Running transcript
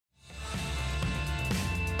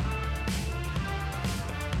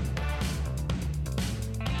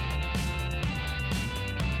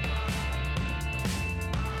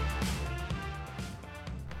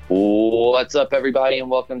What's up, everybody, and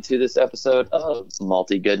welcome to this episode of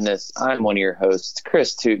Multi Goodness. I'm one of your hosts,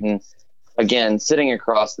 Chris Tootin. Again, sitting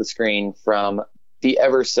across the screen from the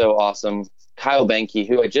ever so awesome Kyle Banky,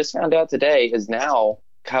 who I just found out today is now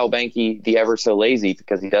Kyle Banky, the ever so lazy,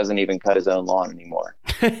 because he doesn't even cut his own lawn anymore.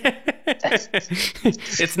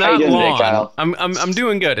 It's not lawn. Today, Kyle? I'm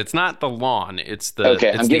doing good. It's not the lawn. It's the okay.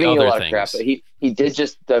 It's I'm giving you a lot things. Of crap, but he did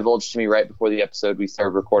just divulge to me right before the episode we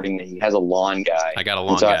started recording that he has a lawn guy. I got a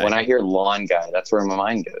lawn guy. When I hear lawn guy, that's where my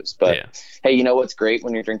mind goes. But yeah. Hey, you know what's great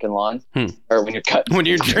when you're drinking lawn or when you're cutting? When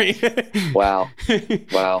you're drinking. Wow.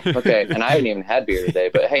 Okay, and I haven't even had beer today,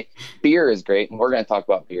 but hey, beer is great, and we're going to talk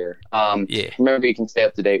about beer. Remember, you can stay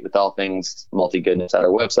up to date with all things Multi Goodness at our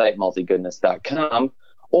website, multigoodness.com.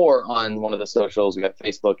 Or on one of the socials, we got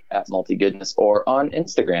Facebook at Multi Goodness, or on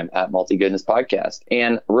Instagram at Multi Goodness Podcast.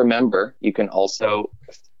 And remember, you can also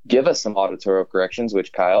give us some auditorial corrections,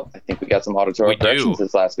 which Kyle, I think we got some auditorial corrections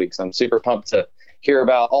this last week. So I'm super pumped to hear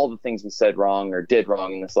about all the things we said wrong or did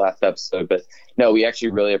wrong in this last episode. But no, we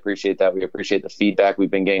actually really appreciate that. We appreciate the feedback. We've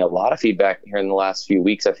been getting a lot of feedback here in the last few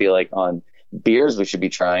weeks, I feel like, on beers we should be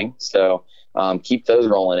trying. So keep those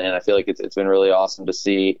rolling in. I feel like it's been really awesome to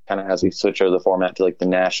see kind of as we switch over the format to like the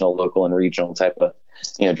national, local, and regional type of,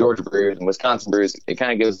 Georgia brews and Wisconsin brews. It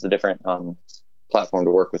kind of gives us a different platform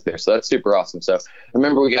to work with there. So that's super awesome. So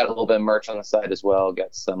remember, we got a little bit of merch on the side as well.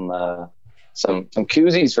 Got some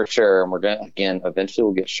koozies for sure. And we're going to, again, eventually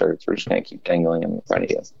we'll get shirts. We're just going to keep dangling them in front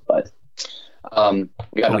of you. But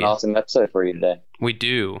we got an awesome episode for you today. We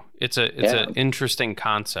do. It's an interesting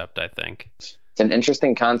concept, I think. It's an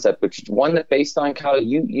interesting concept, which is one that based on Kyle,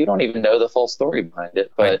 you don't even know the full story behind it.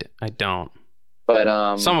 But I don't.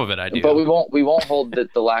 But some of it I do. But we won't hold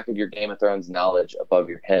the lack of your Game of Thrones knowledge above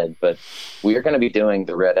your head. But we are going to be doing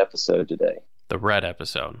the Red episode today. The Red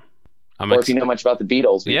episode. Or if you know much about the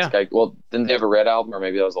Beatles, didn't they have a Red album, or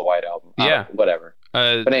maybe that was a White album? Yeah, whatever.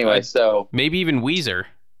 But anyway, so maybe even Weezer.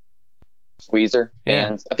 Yeah.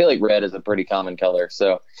 And I feel like red is a pretty common color.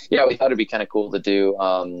 So yeah, we thought it'd be kind of cool to do.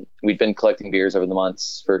 We've been collecting beers over the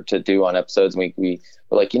months to do on episodes. And we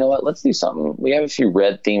were like, you know what, let's do something. We have a few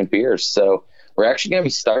red themed beers. So we're actually going to be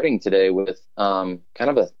starting today with kind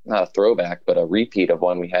of not a throwback, but a repeat of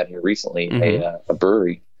one we had here recently, a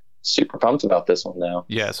brewery. Super pumped about this one now.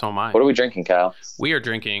 Yeah, so am I. What are we drinking, Kyle? We are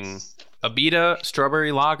drinking Abita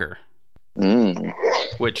Strawberry Lager. And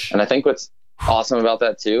I think what's awesome about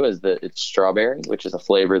that too is that it's strawberry, which is a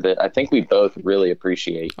flavor that I think we both really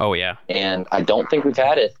appreciate. Oh yeah. And I don't think we've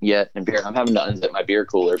had it yet in beer. I'm having to unzip my beer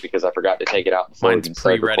cooler because I forgot to take it out before. Mine's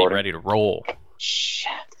ready to roll.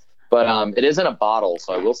 Shit. But it isn't a bottle,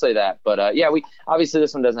 so I will say that. But we obviously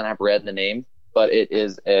this one doesn't have red in the name, but it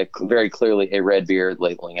is very clearly a red beer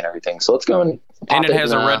labeling and everything. So let's go and it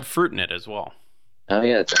has a red fruit in it as well. Oh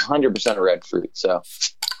yeah, it's 100% a red fruit. So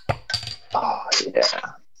oh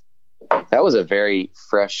yeah. That was a very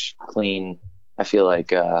fresh, clean, I feel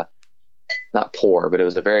like, not pour, but it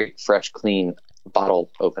was a very fresh, clean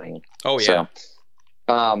bottle opening. Oh, yeah.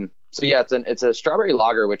 So yeah, it's a strawberry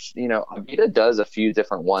lager, which, Abita does a few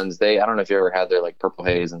different ones. I don't know if you ever had their like Purple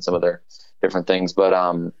Haze and some of their different things, but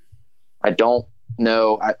I don't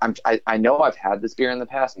know. I know I've had this beer in the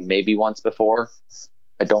past, maybe once before.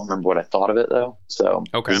 I don't remember what I thought of it, though. So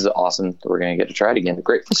This is awesome that we're going to get to try it again.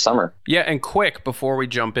 Great for summer. Yeah, and quick, before we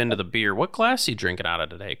jump into the beer, what glass are you drinking out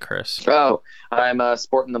of today, Chris? Oh, I'm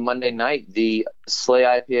sporting the Monday night, the Slay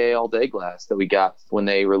IPA all day glass that we got when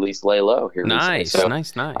they released Lay Low here recently. So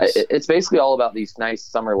nice. It's basically all about these nice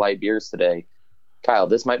summer light beers today. Kyle,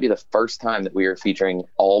 this might be the first time that we are featuring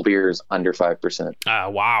all beers under 5%.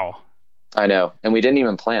 Wow. I know, and we didn't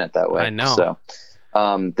even plan it that way. I know. So.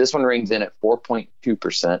 This one rings in at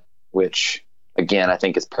 4.2%, which again I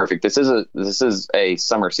think is perfect. This is a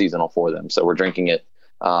summer seasonal for them, so we're drinking it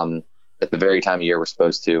at the very time of year we're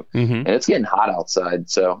supposed to, and it's getting hot outside.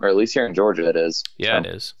 So, or at least here in Georgia, it is. Yeah, so,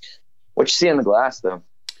 it is. What you see in the glass, though?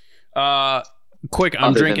 Quick,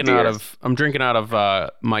 I'm drinking out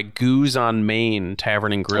of my Goose on Main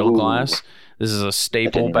Tavern and Grill glass. This is a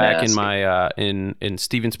staple back in my in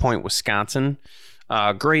Stevens Point, Wisconsin.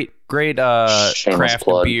 Great craft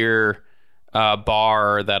beer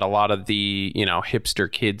bar that a lot of the hipster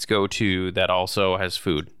kids go to that also has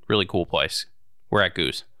food. Really cool place. We're at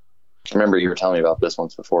Goose. I remember you were telling me about this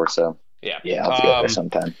once before, so yeah, I'll have to go there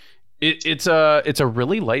sometime. It's a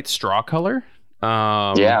really light straw color.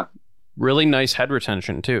 Really nice head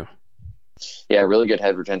retention too. Yeah, really good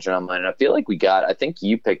head retention on mine. And I feel like I think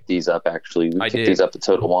you picked these up actually. We picked these up at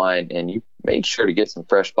Total Wine, and you made sure to get some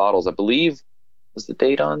fresh bottles. I believe. Was the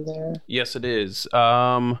date on there? Yes, it is.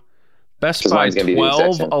 Best by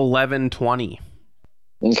 12/11/20.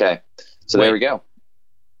 Okay. So there we go.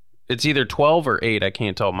 it's either 12 or 8. I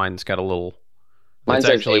can't tell. Mine's got a little. Mine's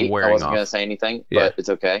actually 8. I wasn't off. gonna say anything, but it's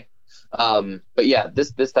okay. But yeah,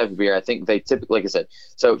 this type of beer, I think they typically, like I said,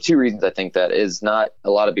 so 2 reasons I think that is not a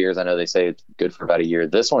lot of beers. I know they say it's good for about a year.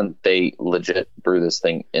 This one, they legit brew this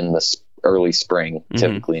thing in the early spring,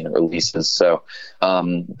 typically, and it releases. So,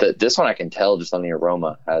 this one I can tell just on the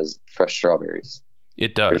aroma has fresh strawberries.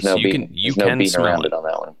 It does. You can beating around it on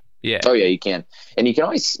that one. Yeah. Oh yeah, you can. And you can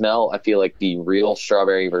always smell, I feel like, the real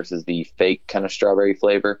strawberry versus the fake kind of strawberry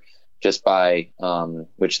flavor just by,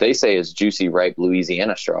 which they say is juicy, ripe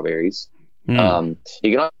Louisiana strawberries. You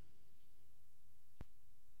can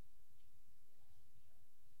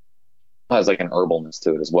has like an herbalness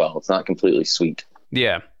to it as well. It's not completely sweet.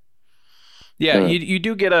 Yeah. Yeah, you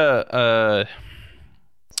do get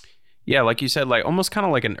yeah, like you said, like almost kind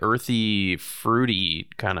of like an earthy, fruity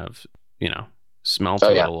kind of, smell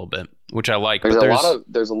to it a little bit, which I like. There's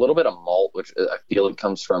a little bit of malt, which I feel it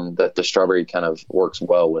comes from that. The strawberry kind of works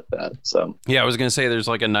well with that. So yeah, I was gonna say there's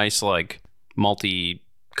like a nice like malty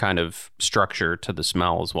kind of structure to the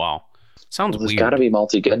smell as well. Sounds weird. There's got to be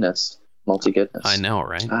malty goodness. I know,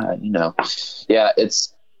 right? Yeah,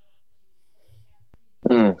 it's.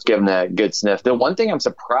 Giving that a good sniff. The one thing I'm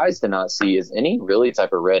surprised to not see is any really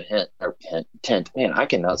type of red tint. Man, I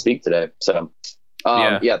cannot speak today. So,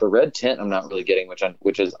 the red tint I'm not really getting,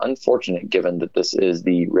 which is unfortunate given that this is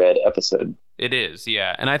the red episode. It is,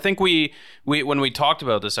 yeah. And I think we when we talked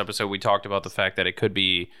about this episode, we talked about the fact that it could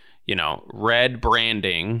be, red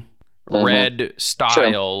branding, red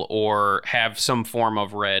style, or have some form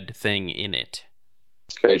of red thing in it.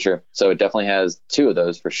 Very true. So it definitely has 2 of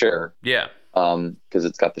those for sure. Yeah. Because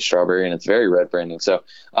it's got the strawberry and it's very red branding. So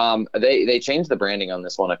they changed the branding on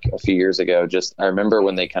this one a few years ago. I remember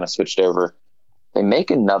when they kind of switched over. They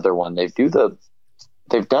make another one. They've done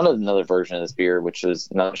another version of this beer, which is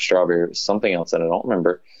not strawberry, it was something else that I don't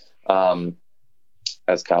remember.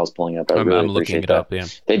 As Kyle's pulling up, I'm looking it up. Yeah,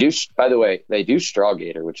 they do. By the way, they do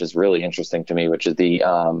Strawgator, which is really interesting to me. Which is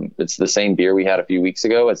it's the same beer we had a few weeks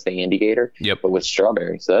ago. It's the Indicator, but with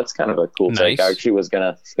strawberry. So that's kind of a cool take. I actually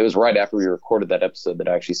it was right after we recorded that episode that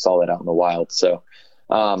I actually saw that out in the wild. So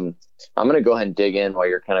I'm gonna go ahead and dig in while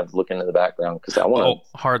you're kind of looking in the background because I want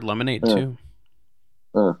hard lemonade too.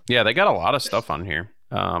 Yeah, they got a lot of stuff on here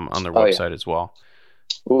on their website as well.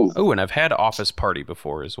 Ooh, and I've had Office Party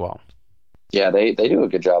before as well. Yeah, they do a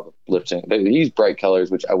good job of lifting. They use bright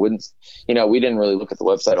colors, which I wouldn't, we didn't really look at the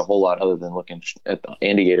website a whole lot other than looking at the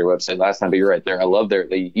Indicator website last time, but you're right there. I love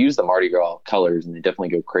they use the Mardi Gras colors and they definitely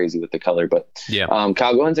go crazy with the color. But yeah, Kyle, go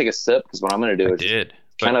ahead and take a sip because what I'm going to do is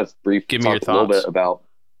kind of give me your thoughts a little bit about,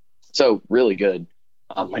 so really good,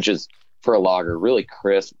 which is for a lager, really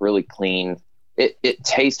crisp, really clean. It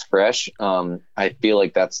tastes fresh. I feel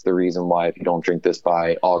like that's the reason why if you don't drink this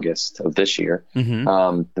by August of this year,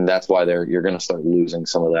 and that's why you're going to start losing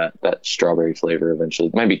some of that strawberry flavor eventually.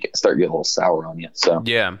 Maybe start getting a little sour on you. So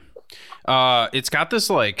yeah, it's got this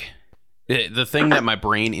like the thing that my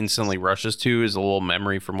brain instantly rushes to is a little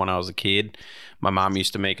memory from when I was a kid. My mom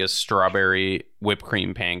used to make us strawberry whipped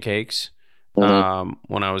cream pancakes when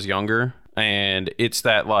I was younger, and it's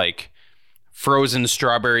that like frozen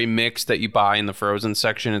strawberry mix that you buy in the frozen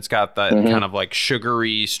section. It's got that kind of like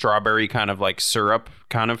sugary strawberry kind of like syrup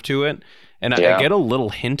kind of to it. And I get a little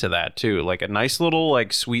hint of that too. Like a nice little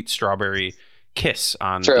like sweet strawberry kiss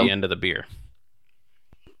on the end of the beer.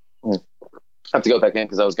 I have to go back in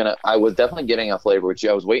because I was definitely getting a flavor, which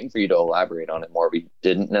I was waiting for you to elaborate on it more. We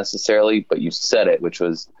didn't necessarily, but you said it, which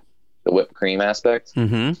was the whipped cream aspect.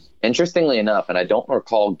 Interestingly enough, and I don't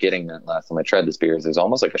recall getting that last time I tried this beer, there's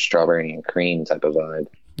almost like a strawberry and cream type of vibe.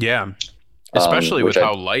 Yeah, especially with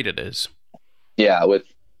how light it is. Yeah, with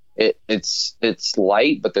it's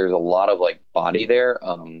light, but there's a lot of like body there,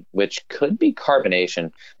 which could be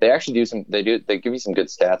carbonation. They actually they give you some good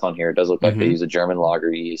stats on here. It does look like they use a German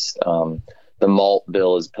lager yeast. The malt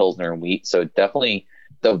bill is Pilsner and wheat, so definitely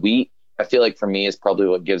the wheat, I feel like for me is probably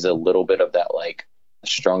what gives it a little bit of that like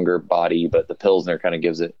stronger body, but the Pilsner kind of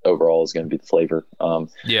gives it overall is going to be the flavor.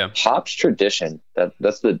 Hops Tradition,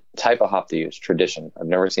 that's the type of hop they use. Tradition, I've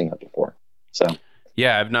never seen that before. So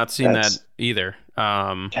yeah, I've not seen that either.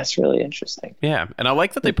 That's really interesting. Yeah, and I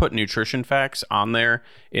like that they put nutrition facts on there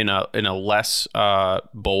in a less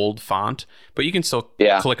bold font, but you can still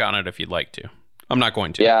click on it if you'd like to. I'm not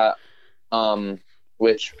going to. Yeah,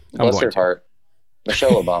 which bless her heart,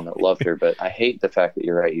 Michelle Obama loved her, but I hate the fact that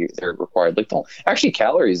you're right. They're required. Like,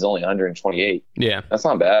 calories is only 128. Yeah, that's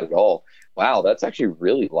not bad at all. Wow, that's actually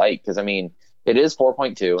really light because I mean it is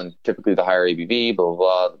 4.2, and typically the higher ABV, blah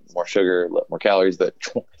blah blah, more sugar, more calories. But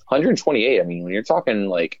 128. I mean, when you're talking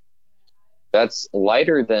like that's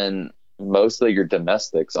lighter than mostly your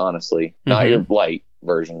domestics, honestly, not your light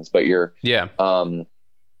versions, but your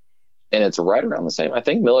and it's right around the same. I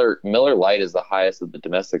think Miller Lite is the highest of the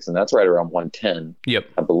domestics, and that's right around 110. Yep,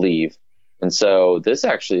 I believe. And so this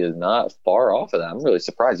actually is not far off of that. I'm really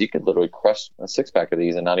surprised. You could literally crush a 6-pack of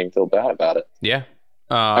these and not even feel bad about it. Yeah.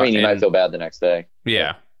 I mean, you might feel bad the next day.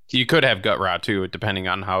 Yeah. You could have gut rot too, depending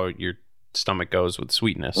on how your stomach goes with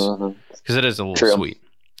sweetness. Because it is a little sweet.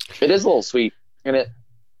 It is a little sweet. And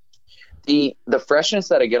the freshness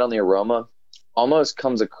that I get on the aroma almost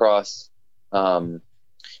comes across.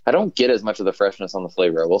 I don't get as much of the freshness on the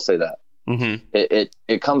flavor. I will say that.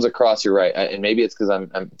 It comes across. You're right, and maybe it's because I'm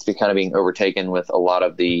kind of being overtaken with a lot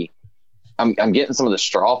of the. I'm getting some of the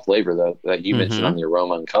straw flavor though that you mentioned on the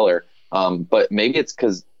aroma and color. But maybe it's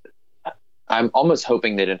because I'm almost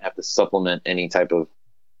hoping they didn't have to supplement any type of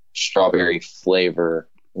strawberry flavor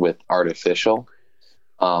with artificial.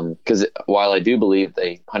 Because while I do believe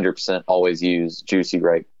they 100% always use juicy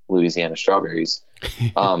ripe Louisiana strawberries,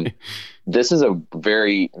 this is a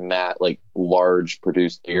very large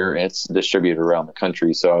produced beer, and it's distributed around the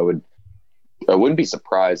country. So I wouldn't be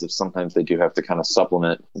surprised if sometimes they do have to kind of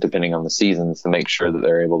supplement depending on the seasons to make sure that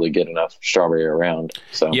they're able to get enough strawberry around.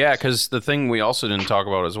 So yeah, because the thing we also didn't talk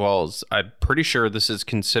about as well is I'm pretty sure this is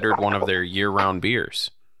considered one of their year-round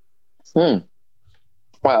beers.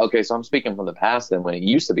 Wow. Okay, so I'm speaking from the past then when it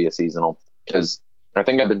used to be a seasonal, because I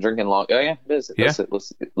think I've been drinking long. Oh yeah, it is.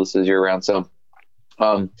 This is year-round. So,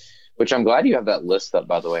 which I'm glad you have that list up,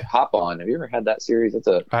 by the way. Hop On. Have you ever had that series? It's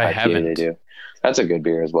a I IPA haven't. They do. That's a good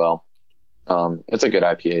beer as well. It's a good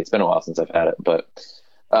IPA. It's been a while since I've had it, but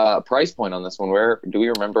price point on this one. Do we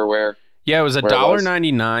remember where? Yeah, it was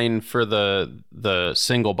 $1.99 for the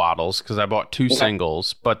single bottles because I bought 2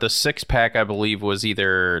 singles, but the 6-pack I believe was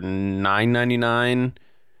either $9.99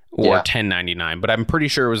 or $10.99. But I'm pretty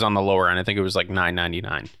sure it was on the lower end. I think it was like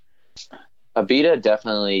 $9.99. Avita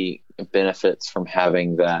definitely benefits from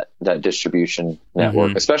having that distribution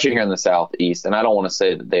network, especially here in the Southeast. And I don't want to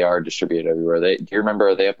say that they are distributed everywhere. Do you remember,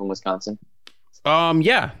 are they up in Wisconsin?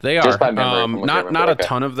 Yeah, they are. Just by memory, not a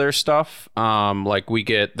ton of their stuff. Like we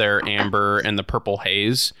get their amber and the purple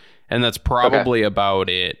haze, and that's probably about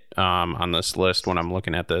it. On this list when I'm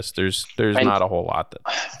looking at this, there's not a whole lot that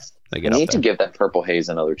they get. I need to give that purple haze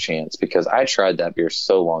another chance because I tried that beer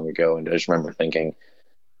so long ago, and I just remember thinking,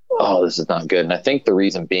 oh, this is not good. And I think the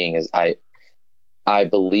reason being is I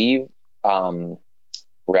believe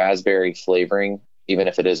raspberry flavoring, even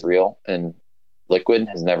if it is real and liquid,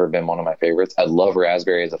 has never been one of my favorites. I love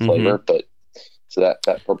raspberry as a flavor, but so that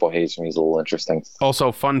purple haze for me is a little interesting.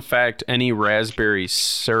 Also, fun fact, any raspberry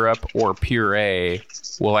syrup or puree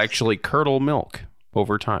will actually curdle milk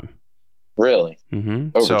over time. Really?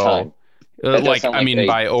 Over time?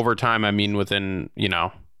 By over time, I mean within,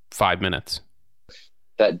 5 minutes.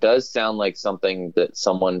 That does sound like something that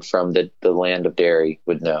someone from the land of dairy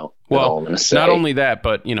would know. Well, not only that,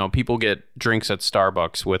 but, people get drinks at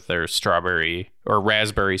Starbucks with their strawberry or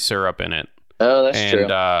raspberry syrup in it. Oh, that's true.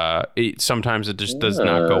 And sometimes it just does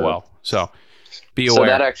not go well. So be aware. So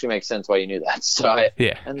that actually makes sense why you knew that. So I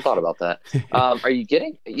hadn't thought about that. Are you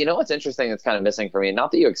getting, what's interesting that's kind of missing for me?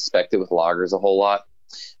 Not that you expect it with lagers a whole lot.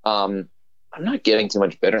 I'm not getting too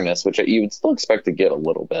much bitterness, which you would still expect to get a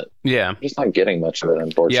little bit. Yeah. I'm just not getting much of it,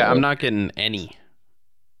 unfortunately. Yeah, I'm not getting any,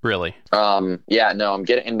 really. I'm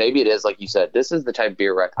getting, and maybe it is, like you said, this is the type of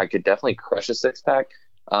beer where I could definitely crush a 6-pack.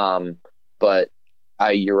 But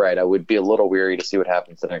you're right, I would be a little weary to see what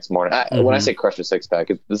happens the next morning. When I say crush a 6-pack,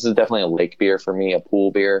 this is definitely a lake beer for me, a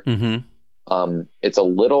pool beer. It's a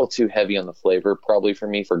little too heavy on the flavor, probably for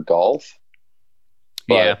me for golf.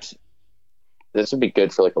 But this would be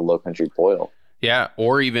good for like a low country boil. Yeah,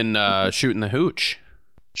 or even shooting the hooch.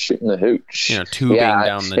 Shooting the hooch. Tubing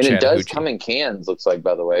down the Chattahoochee. And it does come in cans, looks like,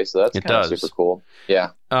 by the way. So that's kind of super cool.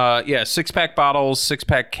 Yeah. 6-pack bottles,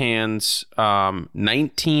 6-pack cans,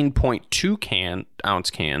 19.2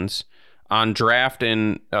 ounce cans on draft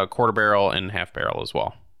and quarter barrel and half barrel as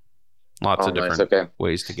well. Lots of different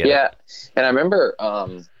ways to get it. Yeah, and I remember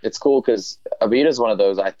it's cool because Avita is one of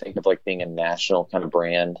those I think of like being a national kind of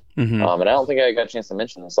brand. And I don't think I got a chance to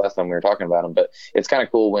mention this last time we were talking about them, but it's kind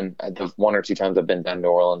of cool when the 1 or 2 times I've been down to New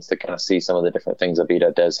Orleans to kind of see some of the different things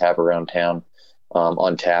Avita does have around town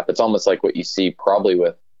on tap. It's almost like what you see probably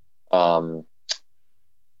with I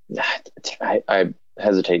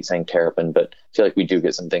hesitate saying Terrapin, but I feel like we do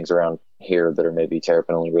get some things around here that are maybe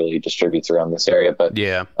Terrapin only really distributes around this area. But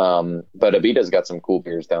but Avita's got some cool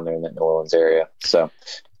beers down there in that New Orleans area. So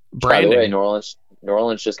by the way, New Orleans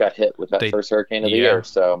just got hit with that first hurricane of the year.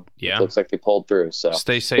 So it looks like they pulled through. So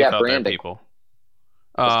stay safe out there, people.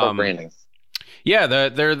 Branding. Yeah,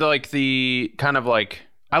 they're like the kind of like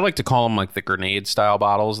I like to call them like the grenade style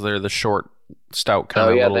bottles. They're the short, stout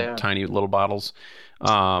kind of little tiny little bottles.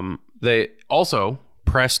 They also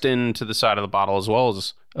pressed into the side of the bottle as well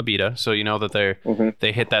as Abita, so you know that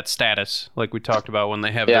they hit that status like we talked about when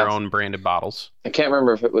they have their own branded bottles. I can't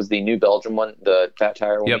remember if it was the New Belgium one, the Fat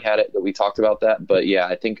Tire when we had it, that we talked about that. But yeah,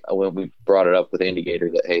 I think when we brought it up with Andy Gator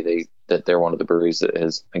that they're one of the breweries that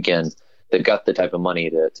is, again, they've got the type of money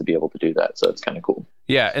to be able to do that, so it's kind of cool.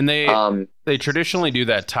 Yeah, and they traditionally do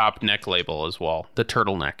that top neck label as well, the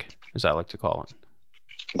turtleneck, as I like to call it.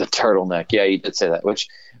 The turtleneck, yeah, you did say that, which,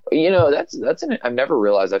 I've never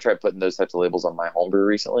realized. I tried putting those types of labels on my homebrew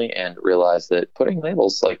recently and realized that putting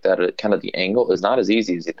labels like that at kind of the angle is not as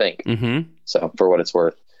easy as you think. Mm-hmm. So for what it's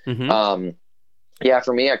worth. Mm-hmm.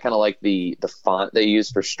 For me, I kind of like the font they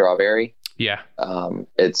use for strawberry. Yeah.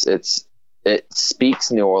 It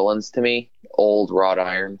speaks New Orleans to me, old wrought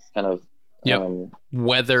iron kind of.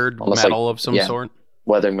 Weathered metal of some sort.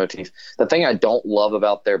 Weathered motif. The thing I don't love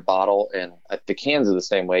about their bottle, and the cans are the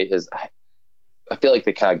same way, is I feel like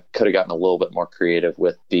they kind of could have gotten a little bit more creative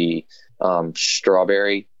with the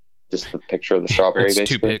strawberry, just the picture of the strawberry.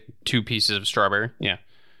 It's two pieces of strawberry. Yeah.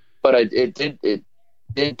 But it did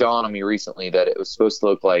dawn on me recently that it was supposed to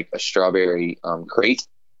look like a strawberry crate,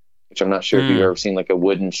 which I'm not sure if you've ever seen, like a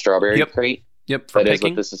wooden strawberry crate. Yep. That is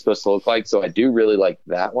what this is supposed to look like. So I do really like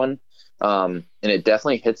that one. And it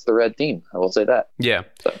definitely hits the red theme. I will say that. Yeah.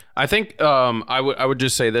 So. I think I would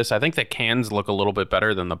just say this. I think the cans look a little bit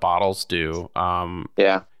better than the bottles do.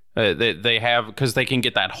 They have, because they can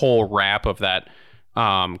get that whole wrap of that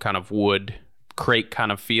kind of wood crate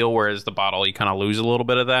kind of feel, whereas the bottle, you kind of lose a little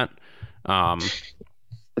bit of that.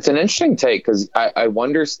 It's an interesting take, because I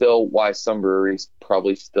wonder still why some breweries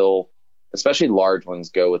probably still, especially large ones,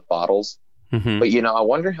 go with bottles. Mm-hmm. But, I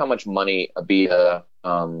wonder how much money Abita,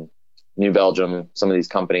 New Belgium, some of these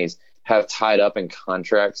companies have tied up in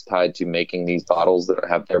contracts tied to making these bottles that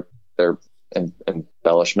have their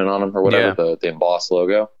embellishment on them or whatever, the embossed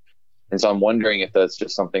logo. And so I'm wondering if that's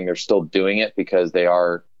just something they're still doing it because they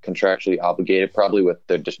are contractually obligated, probably with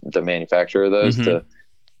the manufacturer of those, to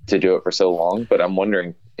do it for so long. But I'm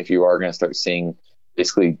wondering if you are going to start seeing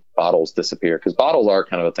basically bottles disappear, because bottles are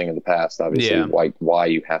kind of a thing of the past, obviously. Like why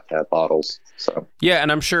you have to have bottles. So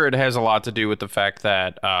and I'm sure it has a lot to do with the fact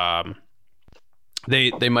that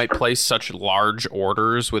they might place such large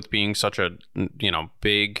orders with being such a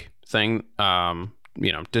big thing,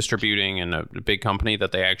 distributing in a big company,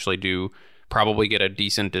 that they actually do probably get a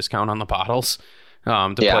decent discount on the bottles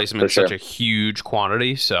to place them in such a huge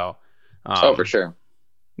quantity. So for sure.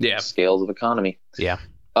 Yeah, scales of economy. Yeah.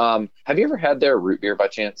 Have you ever had their root beer by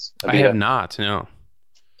chance? I have not. No.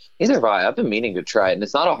 Neither have I. I've been meaning to try it, and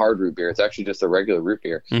it's not a hard root beer. It's actually just a regular root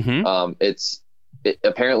beer. Mm-hmm.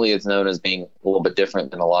 Apparently it's known as being a little bit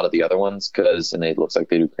different than a lot of the other ones, and it looks like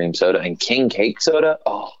they do cream soda and king cake soda.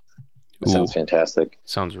 Oh, that sounds fantastic.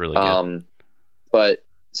 Sounds really good. But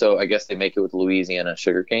so I guess they make it with Louisiana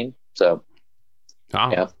sugarcane. So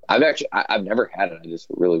yeah, I've never had it. I just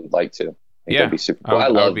really would like to. That'd be super cool. I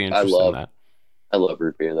love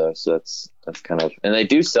root beer though, so that's kind of, and they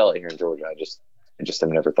do sell it here in Georgia. I just have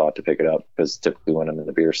never thought to pick it up, because typically when I'm in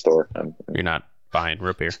the beer store, you're not buying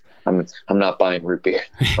root beer. I'm not buying root beer.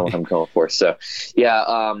 That's what I'm going for. So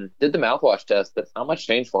did the mouthwash test. That's not much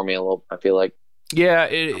changed for me a little, I feel like. Yeah,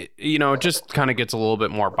 it just kind of gets a little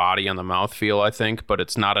bit more body on the mouthfeel, I think, but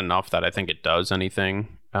it's not enough that I think it does anything.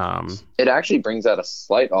 It actually brings out a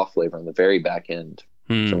slight off flavor on the very back end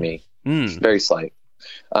for me. Very slight.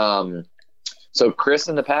 So Chris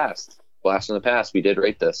in the past, Blast in the past, we did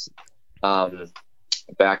rate this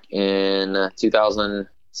back in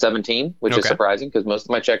 2017, which is surprising because most of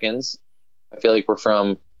my check-ins, I feel like, were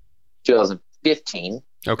from 2015.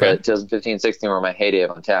 Okay. 2015, 16 were my heyday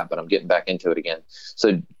of on tap, but I'm getting back into it again.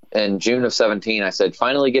 So in June of 17, I said,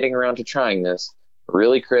 finally getting around to trying this.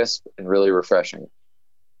 Really crisp and really refreshing.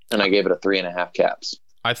 And I gave it a 3.5 caps.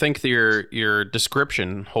 I think your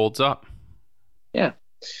description holds up. Yeah.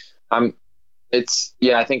 I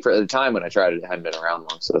think for the time when I tried it hadn't been around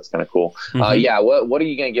long, so that's kind of cool. Mm-hmm. What are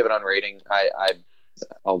you going to give it on rating?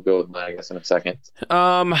 I'll go with mine, I guess, in a second.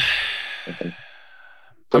 I'm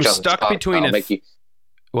stuck between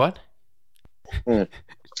what?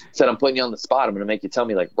 Said I'm putting you on the spot. I'm going to make you tell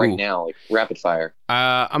me now, rapid fire.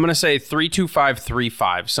 I'm going to say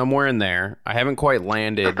 3.2535, somewhere in there. I haven't quite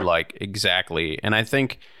landed exactly, and I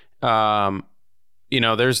think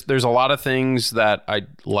there's a lot of things that I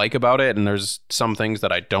like about it, and there's some things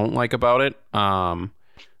that I don't like about it. I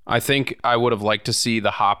think I would have liked to see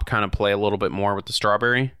the hop kind of play a little bit more with the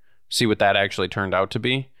strawberry, see what that actually turned out to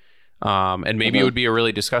be. And maybe it would be a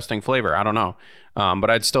really disgusting flavor. I don't know. But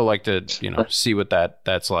I'd still like to, see what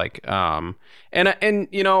that's like. And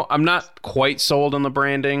I'm not quite sold on the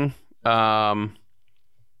branding.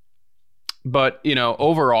 But,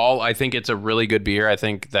 overall, I think it's a really good beer. I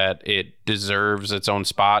think that it deserves its own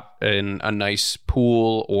spot in a nice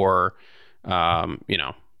pool or,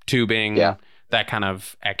 tubing, that kind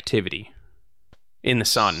of activity in the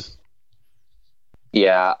sun.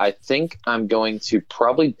 Yeah, I think I'm going to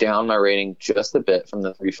probably down my rating just a bit from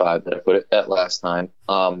the 3.5 that I put it at last time.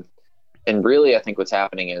 And really, I think what's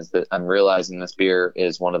happening is that I'm realizing this beer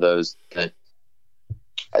is one of those that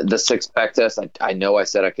the 6-pack test, I know I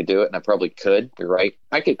said I could do it, and I probably could. You're right.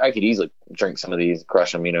 I could easily drink some of these,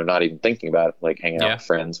 crush them, not even thinking about it, like hanging out with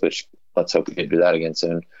friends, which let's hope we can do that again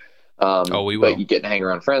soon. We will. But you get to hang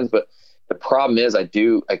around friends. But the problem is I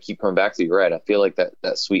keep coming back to, you're right. I feel like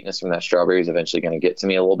that sweetness from that strawberry is eventually going to get to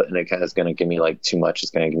me a little bit, and it kind of is going to give me like too much.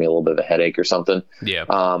 It's going to give me a little bit of a headache or something. Yeah.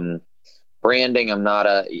 Branding, I'm not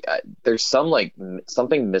there's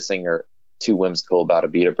something missing or too whimsical about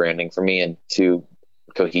Abita branding for me, and too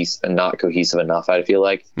not cohesive enough, I feel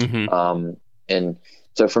like. Mm-hmm. And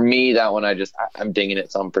so for me, that one, I'm dinging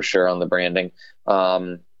it some for sure on the branding.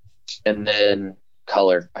 And then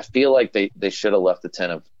color, I feel like they should have left a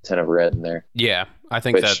 10 of red in there. Yeah, I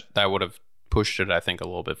think that would have pushed it, I think, a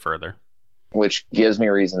little bit further. Which gives me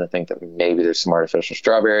a reason to think that maybe there's some artificial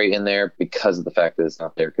strawberry in there because of the fact that it's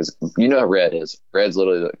not there. Because how red is. Red's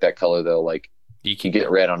literally like that color, though. Like, you can get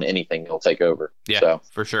red on anything, it'll take over. Yeah, so,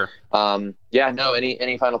 for sure.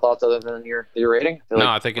 Any final thoughts other than your rating?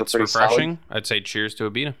 I think it's refreshing. Solid. I'd say cheers to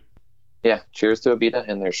Abita. Yeah, cheers to Abita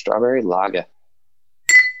and their strawberry lager.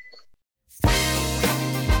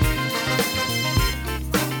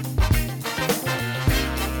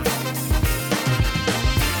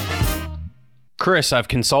 Chris, I've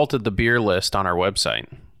consulted the beer list on our website.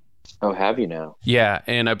 Oh, have you now? Yeah,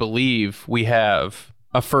 and I believe we have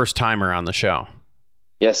a first timer on the show.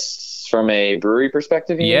 Yes, from a brewery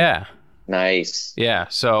perspective. Yeah. Nice. Yeah,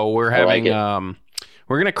 so we're having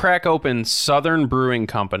we're gonna crack open Southern Brewing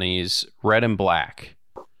Company's Red and Black.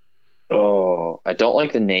 Oh, I don't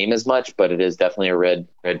like the name as much, but it is definitely a red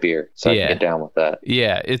beer, so I can get down with that.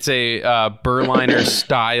 Yeah, it's a Berliner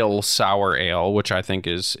style sour ale, which I think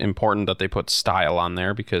is important that they put style on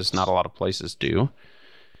there because not a lot of places do.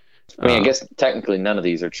 I mean, I guess technically none of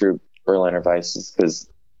these are true Berliner Weisses because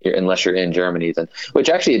unless you're in Germany, then, which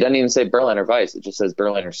actually it doesn't even say Berliner Weiss, it just says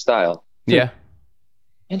Berliner style. Yeah.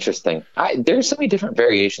 Interesting. There's so many different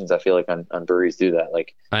variations I feel like on breweries do that.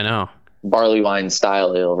 Like, I know. Barley wine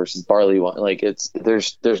style ale versus barley wine. Like,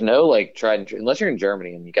 there's no like tried and true, unless you're in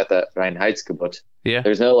Germany and you got that Reinheitsgebot. Yeah.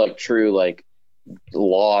 There's no like true like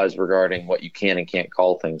laws regarding what you can and can't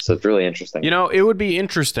call things. So it's really interesting. It would be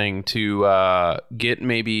interesting to get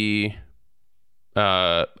maybe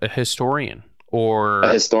a historian or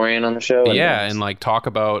a historian on the show. And like talk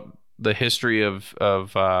about the history of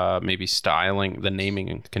maybe styling, the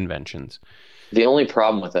naming conventions. The only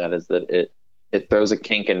problem with that is that it throws a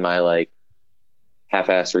kink in my like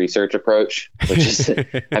half-assed research approach, which is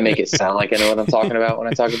I make it sound like I know what I'm talking about when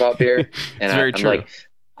I talk about beer. And I'm like,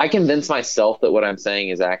 I convince myself that what I'm saying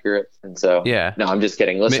is accurate. And so, no, I'm just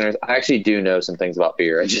kidding. Listeners, I actually do know some things about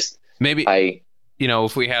beer.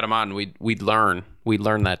 If we had them on, we'd learn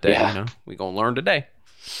that day. Yeah. We gonna learn today.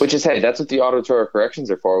 Which is, hey, that's what the auditory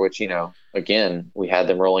corrections are for, which, again, we had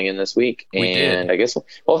them rolling in this week. And I guess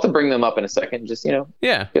we'll have to bring them up in a second. Just,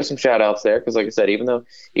 give some shout outs there. Because like I said, even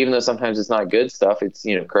though sometimes it's not good stuff, it's,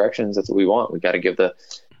 corrections. That's what we want. We got to give the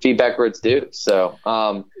feedback where it's due. So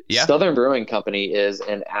Southern Brewing Company is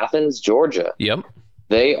in Athens, Georgia. Yep.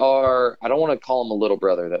 They are, I don't want to call them a little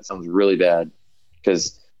brother. That sounds really bad.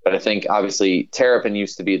 But I think obviously Terrapin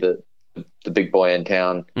used to be the big boy in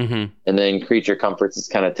town. Mm-hmm. And then Creature Comforts has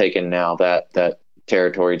kind of taken now that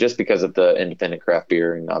territory just because of the independent craft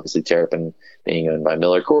beer and obviously Terrapin being owned by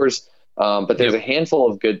Miller Coors. But there's a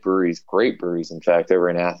handful of good breweries, great breweries, in fact, over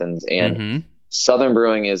in Athens. And Southern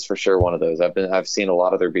Brewing is for sure one of those. I've seen a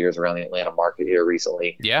lot of their beers around the Atlanta market here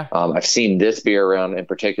recently. Yeah. I've seen this beer around in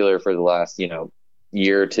particular for the last,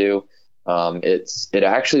 year or two. It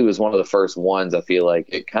actually was one of the first ones. I feel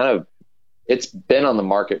like it's been on the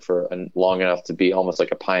market for long enough to be almost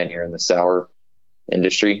like a pioneer in the sour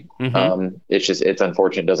industry. Mm-hmm. It's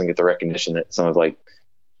unfortunate it doesn't get the recognition that some of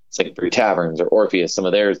it's like Three Taverns or Orpheus, some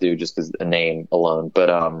of theirs do just because the name alone.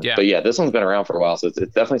 But this one's been around for a while, so it's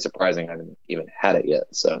definitely surprising I haven't even had it yet.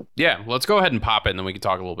 So let's go ahead and pop it, and then we can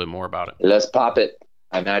talk a little bit more about it. Let's pop it.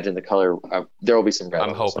 I imagine the color there will be some red.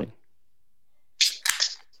 I'm hoping.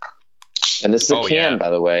 And this is a can, by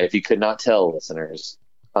the way, if you could not tell, listeners.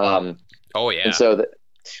 Oh yeah. And so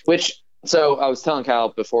So I was telling Kyle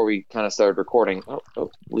before we kind of started recording,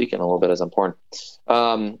 leaking a little bit as I'm pouring,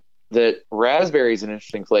 that raspberry is an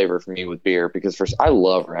interesting flavor for me with beer because I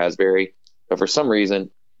love raspberry, but for some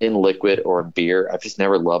reason in liquid or beer, I've just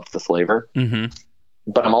never loved the flavor. Mm-hmm.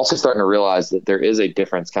 But I'm also starting to realize that there is a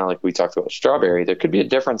difference, kind of like we talked about strawberry. There could be a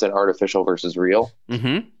difference in artificial versus real.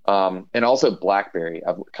 Mm-hmm. And also blackberry.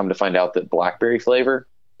 I've come to find out that blackberry flavor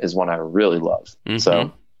is one I really love. Mm-hmm.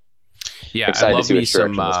 So yeah, I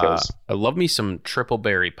love me some triple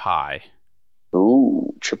berry pie.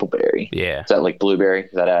 Ooh, triple berry. Yeah. Is that like blueberry?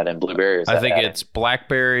 Is that add in blueberry? I think it's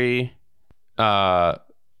blackberry,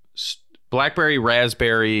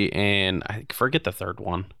 raspberry, and I forget the third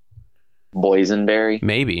one. Boysenberry?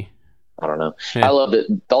 Maybe. I don't know. Yeah. I love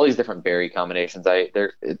that all these different berry combinations.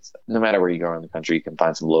 It's no matter where you go around the country, you can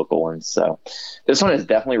find some local ones. So this one is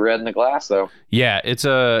definitely red in the glass, though. Yeah, it's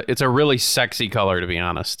a really sexy color, to be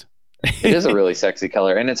honest. It is a really sexy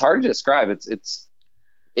color, and it's hard to describe. It's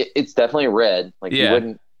definitely red. Like you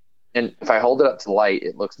wouldn't. And if I hold it up to light,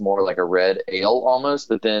 it looks more like a red ale almost.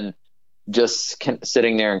 But then, just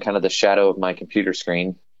sitting there in kind of the shadow of my computer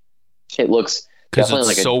screen, it looks definitely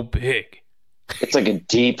like so big. It's like a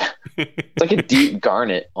deep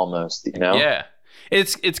garnet almost, you know? Yeah.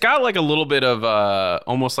 It's got like a little bit of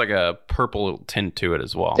almost like a purple tint to it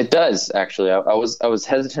as well. It does actually. I was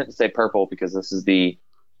hesitant to say purple because this is the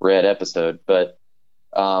red episode, but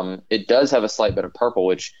it does have a slight bit of purple,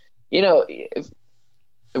 which, you know,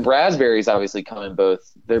 raspberries obviously come in both.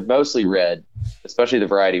 They're mostly red, especially the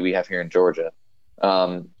variety we have here in Georgia.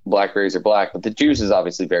 Blackberries are black, but the juice is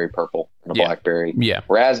obviously very purple in a blackberry. Yeah.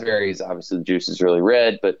 Raspberries, obviously the juice is really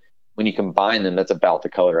red, but when you combine them, that's about the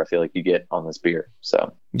color I feel like you get on this beer.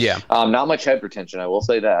 So yeah, not much head retention, I will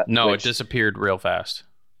say that. No, it disappeared real fast.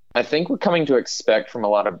 I think we're coming to expect from a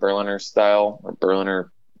lot of Berliner style or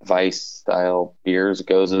Berliner Weiss style beers,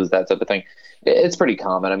 gozes, that type of thing. It's pretty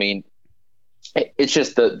common. I mean, it's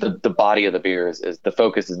just the body of the beer is the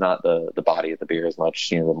focus is not the body of the beer as much,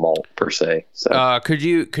 you know, the malt per se. So could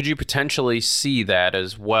you potentially see that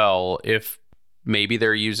as well if maybe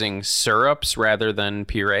they're using syrups rather than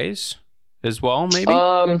purees as well? Maybe.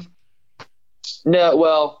 No,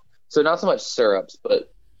 well, so not so much syrups,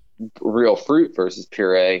 but real fruit versus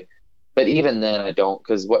puree. But even then, I don't,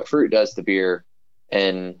 because what fruit does to beer,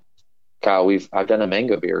 and Kyle, I've done a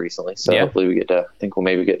mango beer recently, so hopefully we'll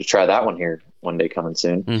maybe get to try that one here one day coming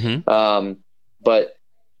soon. Mm-hmm. But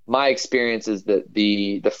my experience is that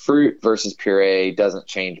the fruit versus puree doesn't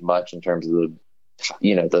change much in terms of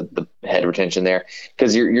the head retention there,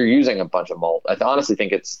 because you're using a bunch of malt. I honestly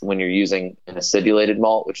think it's when you're using an acidulated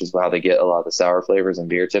malt, which is how they get a lot of the sour flavors in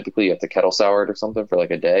beer. Typically, you have to kettle sour it or something for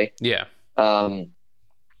like a day. Yeah.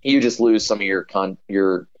 You just lose some of your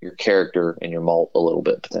character in your malt a little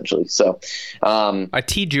bit potentially. So, I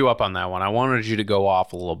teed you up on that one. I wanted you to go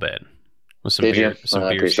off a little bit with some beer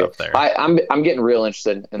stuff there. I'm getting real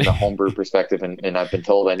interested in the homebrew perspective, and I've been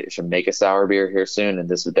told I should make a sour beer here soon, and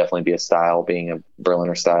this would definitely be a style, being a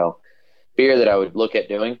Berliner style beer, that I would look at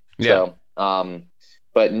doing. Yeah. So,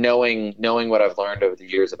 but knowing what I've learned over the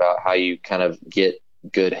years about how you kind of get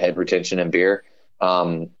good head retention in beer,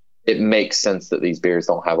 it makes sense that these beers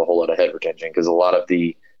don't have a whole lot of head retention, because a lot of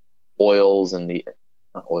the oils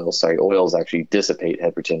actually dissipate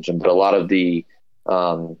head retention, but a lot of the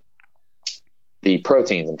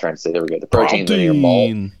proteins, I'm trying to say, there we go, the proteins in your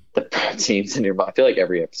malt, I feel like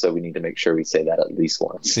every episode we need to make sure we say that at least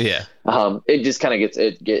once. Yeah. It just kind of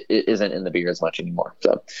it isn't in the beer as much anymore.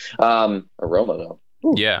 So, aroma though.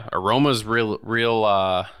 Ooh. Yeah. Aroma's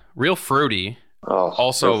real fruity. Oh,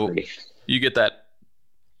 also fruity. You get that,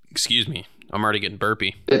 excuse me, I'm already getting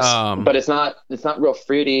burpy. But it's not real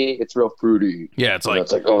fruity. It's real fruity. Yeah, it's like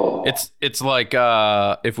it's like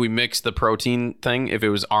if we mix the protein thing. If it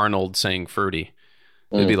was Arnold saying fruity,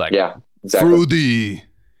 it'd be like exactly. Fruity.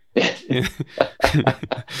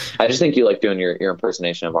 I just think you like doing your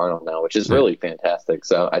impersonation of Arnold now, which is really fantastic.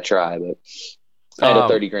 So I try, but I had a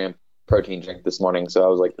 30-gram protein drink this morning, so I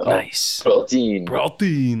was like, nice protein.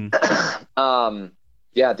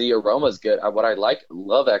 Yeah, the aroma is good. What I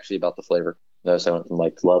love actually about the flavor, notice I went from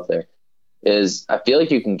like to love there, is I feel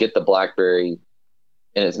like you can get the blackberry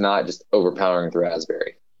and it's not just overpowering the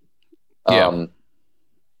raspberry. Yeah.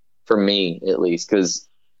 For me, at least, because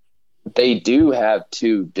they do have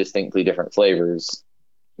two distinctly different flavors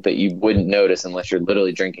that you wouldn't notice unless you're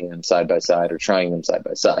literally drinking them side by side or trying them side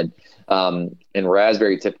by side. And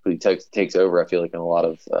raspberry typically takes over, I feel like, in a lot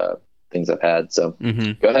of things I've had. So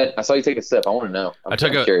Go ahead. I saw you take a sip. I want to know. I'm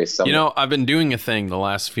curious. I've been doing a thing the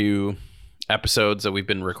last few episodes that we've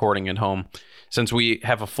been recording at home, since we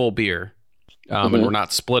have a full beer and we're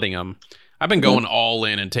not splitting them. I've been going all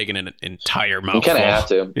in and taking an entire mouthful. You kind of have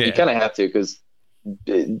to. Yeah. You kind of have to, because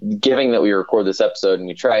given that we record this episode and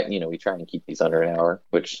we try and keep these under an hour,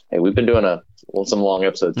 which, hey, we've been doing some long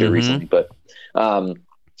episodes here recently, but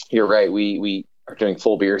you're right. We are doing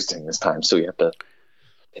full beers during this time, so we have to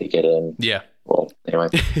take it in. Yeah. Well, anyway.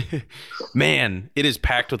 Man, it is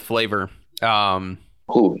packed with flavor.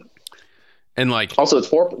 Ooh. And like, also it's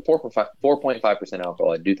 4.5%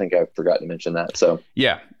 alcohol. I do think I forgot to mention that. So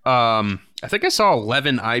yeah. I think I saw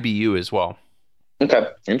 11 IBU as well. Okay.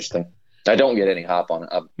 Interesting. I don't get any hop on it.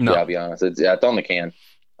 No. I'll be honest. It's on the can.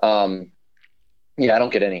 I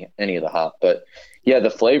don't get any of the hop, but yeah,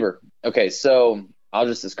 the flavor. Okay. So I'll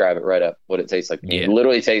just describe it right up what it tastes like. Yeah. It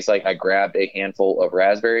literally tastes like I grabbed a handful of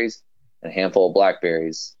raspberries and a handful of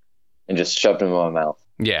blackberries and just shoved them in my mouth.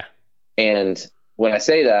 Yeah. And when I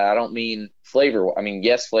say that, I don't mean flavor. I mean,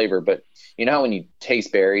 yes, flavor, but you know how when you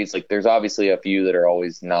taste berries, like there's obviously a few that are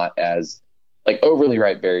always not as, like, overly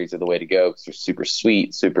ripe berries are the way to go because they're super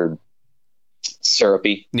sweet, super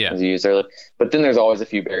syrupy, as you used earlier. But then there's always a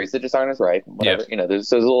few berries that just aren't as ripe. Whatever. You know,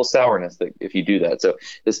 there's a little sourness that if you do that. So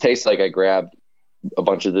this tastes like I grabbed a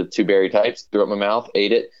bunch of the two berry types, threw it in my mouth,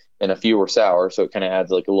 ate it, and a few were sour, so it kind of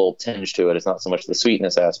adds like a little tinge to it. It's not so much the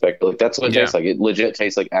sweetness aspect, but like that's what it tastes like. It legit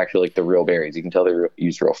tastes like actually like the real berries. You can tell they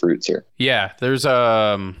use real fruits here. Yeah, there's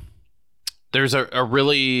a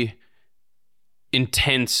really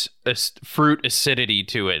intense fruit acidity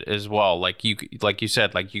to it as well. Like you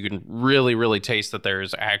said, like you can really taste that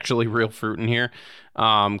there's actually real fruit in here.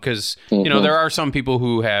 Because you know there are some people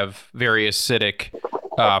who have very acidic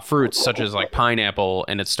fruits, such as like pineapple,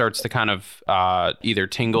 and it starts to kind of either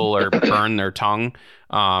tingle or burn their tongue.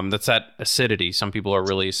 That's that acidity. Some people are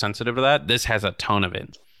really sensitive to that. This has a ton of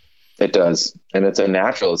it. It does, and it's a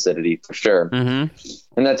natural acidity for sure. And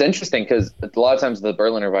that's interesting because a lot of times the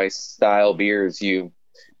Berliner Weiss style beers, you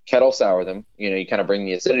kettle sour them. You know, you kind of bring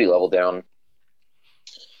the acidity level down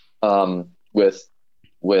with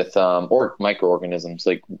or microorganisms,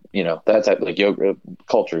 like, you know, that type, like yogurt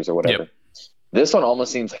cultures or whatever. This one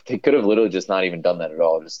almost seems like they could have literally just not even done that at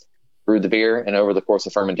all. Just brewed the beer, and over the course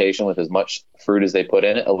of fermentation, with as much fruit as they put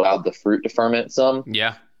in it, allowed the fruit to ferment some.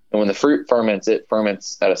 Yeah. And when the fruit ferments, it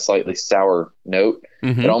ferments at a slightly sour note.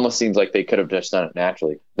 It almost seems like they could have just done it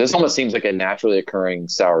naturally. This almost seems like a naturally occurring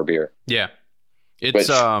sour beer. Yeah. It's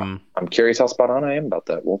I'm curious how spot on I am about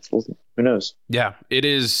that. Well, who knows? Yeah, it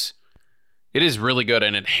is really good,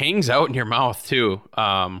 and it hangs out in your mouth too.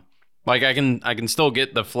 Like I can still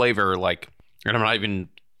get the flavor, like, and I'm not even,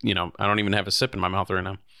 you know, I don't even have a sip in my mouth right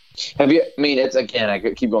now. Have you, I mean, it's, again, I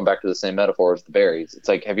keep going back to the same metaphor as the berries. It's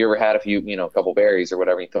like, have you ever had a couple berries or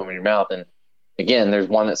whatever, you throw them in your mouth, and again, there's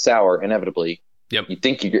one that's sour, inevitably. Yep. You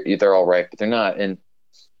think they're all right, but they're not. And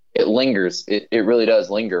it lingers. It really does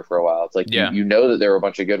linger for a while. It's like, you know that there are a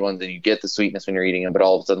bunch of good ones, and you get the sweetness when you're eating them, but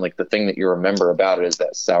all of a sudden, like, the thing that you remember about it is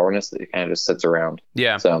that sourness that kind of just sits around.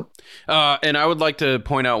 Yeah. So, and I would like to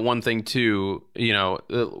point out one thing too. You know,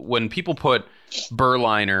 when people put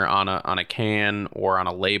Berliner on a can or on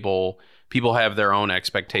a label, people have their own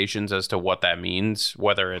expectations as to what that means,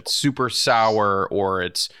 whether it's super sour or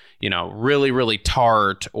it's, you know, really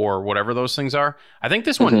tart or whatever those things are. I think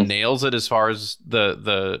this one nails it as far as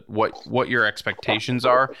the what your expectations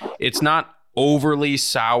are. It's not overly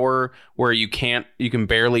sour where you can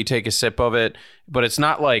barely take a sip of it, but it's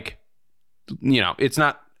not like, you know,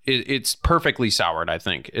 it's perfectly soured, I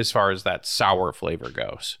think, as far as that sour flavor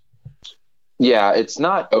goes. Yeah, it's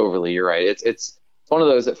not overly, you're right. It's one of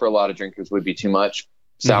those that for a lot of drinkers would be too much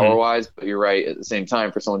sour wise, but you're right. At the same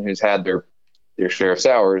time, for someone who's had their share of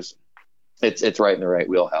sours, it's right in the right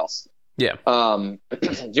wheelhouse. Yeah. Do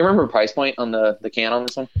you remember price point on the can on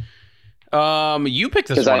this one? You picked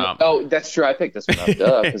this one up. Oh, that's true. I picked this one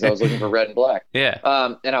up because I was looking for red and black. Yeah.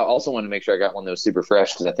 And I also wanted to make sure I got one that was super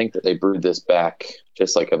fresh because I think that they brewed this back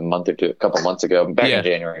just like a couple months ago, back in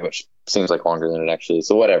January, which seems like longer than it actually is.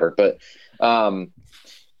 So whatever. But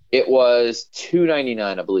it was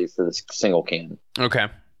 $2.99, I believe, for this single can. Okay.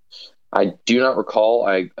 I do not recall.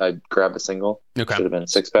 I grabbed a single. Okay. Should have been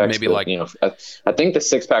 6-pack. Maybe, but, like, you know, I think the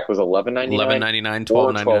 6-pack was $11.99. $11.99,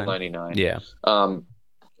 $12.99. Yeah.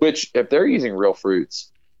 Which, if they're using real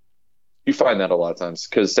fruits, you find that a lot of times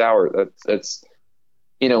because sour. That's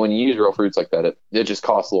you know, when you use real fruits like that, it just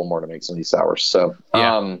costs a little more to make some of these sours. So,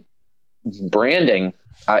 branding.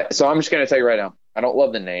 So I'm just gonna tell you right now, I don't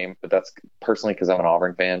love the name, but that's personally because I'm an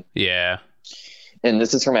Auburn fan. Yeah. And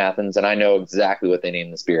this is from Athens, and I know exactly what they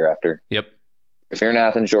named this beer after. Yep. If you're in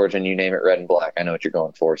Athens, Georgia, and you name it Red and Black, I know what you're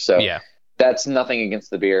going for. So that's nothing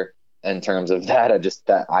against the beer in terms of that.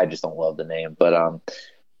 I just don't love the name. But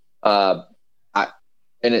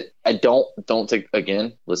I don't take,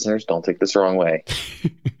 again, listeners, don't take this the wrong way.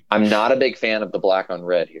 I'm not a big fan of the black on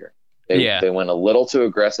red here. They went a little too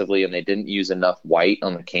aggressively, and they didn't use enough white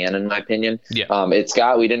on the can, in my opinion. Yeah.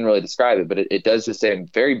 We didn't really describe it, but it does just say in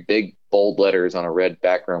very big, bold letters on a red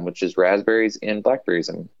background, which is raspberries and blackberries,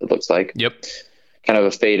 and it looks like. Yep. Kind of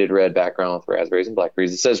a faded red background with raspberries and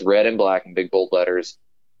blackberries. It says red and black in big, bold letters.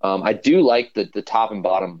 I do like the top and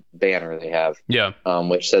bottom banner they have. Yeah.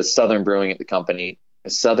 Which says Southern Brewing Company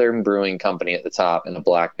at the top, and a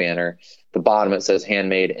black banner. The bottom, it says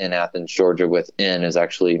handmade in Athens, Georgia, with N is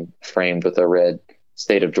actually framed with a red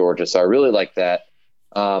state of Georgia. So I really like that.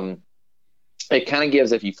 It kind of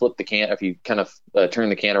gives, if you flip the can, if you kind of turn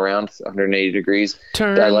the can around 180 degrees,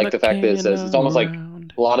 I like the fact that it says, it's almost like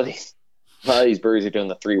a lot of these breweries are doing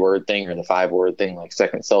the 3-word thing or the 5-word thing, like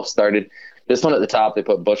Second Self started. This one at the top, they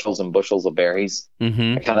put bushels and bushels of berries.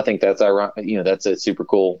 Mm-hmm. I kind of think that's ironic. That's a super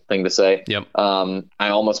cool thing to say. Yep. I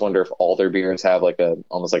almost wonder if all their beers have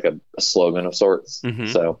almost like a slogan of sorts. Mm-hmm.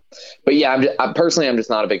 So, but yeah, I'm just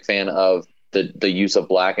not a big fan of the use of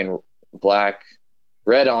red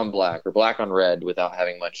on black or black on red without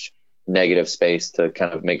having much negative space to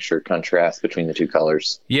kind of make sure contrast between the two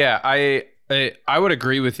colors. Yeah, I would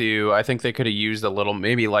agree with you. I think they could have used a little,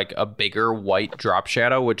 maybe like a bigger white drop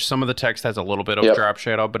shadow, which some of the text has a little bit of drop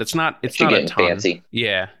shadow, but it's not a ton. Fancy.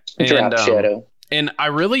 Yeah. Drop shadow. And I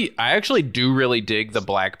actually do really dig the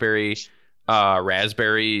blackberry,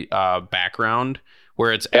 raspberry, background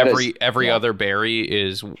where it's every other berry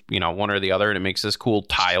is, one or the other, and it makes this cool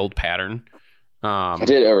tiled pattern. I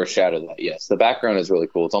did overshadow that. Yes, the background is really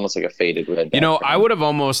cool. It's almost like a faded red background. I would have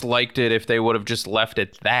almost liked it if they would have just left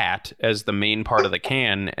it that as the main part of the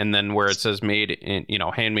can, and then where it says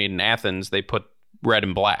handmade in Athens, they put red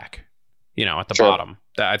and black, at the bottom.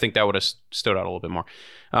 I think that would have stood out a little bit more.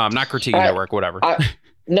 Not critiquing their work, whatever.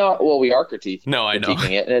 No, well, we are critiquing. No, I know.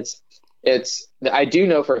 Critiquing it, and I do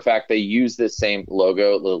know for a fact they use this same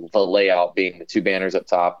logo, the layout being the two banners up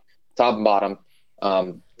top and bottom.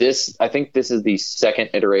 I think this is the second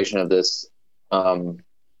iteration of this. Maybe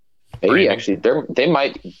branding. Actually, they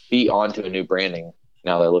might be onto a new branding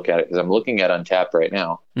now that I look at it, because I'm looking at Untappd right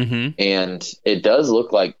now, and it does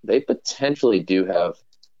look like they potentially do have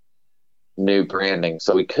new branding.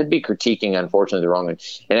 So we could be critiquing, unfortunately, the wrong one.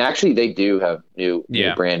 And actually, they do have new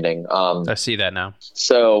branding. I see that now.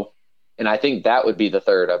 So, and I think that would be the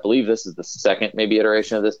third. I believe this is the second maybe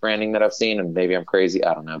iteration of this branding that I've seen, and maybe I'm crazy.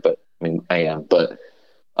 I don't know, but I mean, I am. But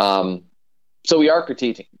so we are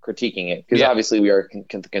critiquing it, because obviously we are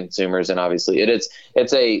consumers, and obviously it's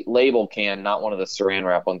a label can, not one of the saran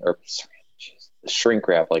wrap one, or shrink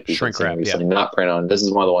wrap like people obviously not print on. This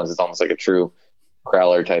is one of the ones that's almost like a true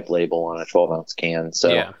Crowler type label on a 12-ounce can.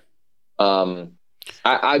 So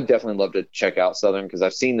I'd definitely love to check out Southern, because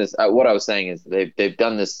I've seen this. What I was saying is they've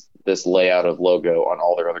done this layout of logo on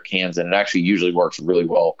all their other cans, and it actually usually works really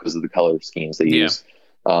well because of the color schemes they use.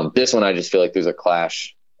 This one, I just feel like there's a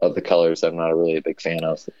clash of the colors that I'm not really a big fan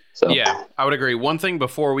of. So yeah, I would agree. One thing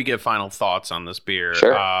before we get final thoughts on this beer,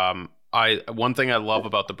 sure. One thing I love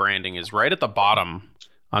about the branding is right at the bottom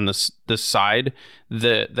on this side,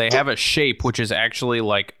 they have a shape which is actually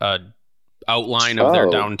like a outline of their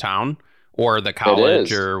downtown or the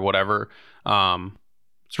college or whatever.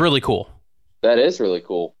 It's really cool. That is really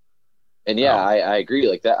cool. And I agree.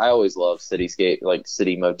 Like that, I always love cityscape, like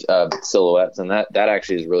city silhouettes, and that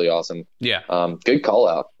actually is really awesome. Yeah. Good call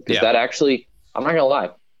out, because that actually, I'm not gonna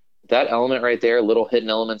lie, that element right there, little hidden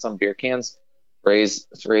elements on beer cans, raise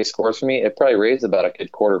scores for me. It probably raised about a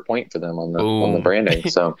good quarter point for them on the branding.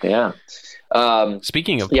 So yeah.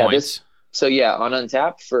 Speaking of points, on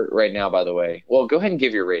Untappd for right now, by the way. Well, go ahead and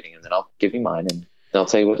give your rating, and then I'll give you mine, and I'll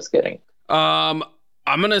tell you what it's getting. I'm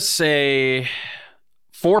gonna say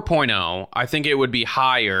 4.0. I think it would be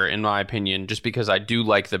higher in my opinion, just because I do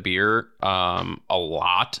like the beer a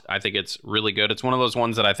lot. I think it's really good. It's one of those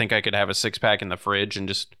ones that I think I could have a 6-pack in the fridge and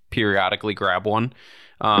just periodically grab one.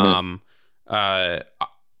 The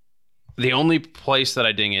only place that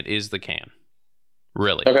I ding it is the can.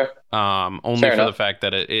 Really. Okay. Only Fair enough. The fact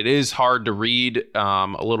that it is hard to read a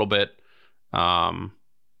little bit. Yeah.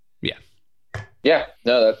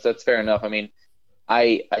 No, that's fair enough. I mean,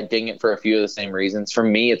 I ding it for a few of the same reasons. For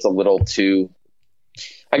me, it's a little too.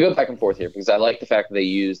 I go back and forth here, because I like the fact that they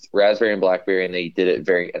used raspberry and blackberry, and they did it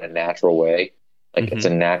in a natural way. Like it's a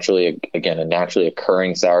naturally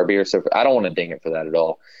occurring sour beer. So I don't want to ding it for that at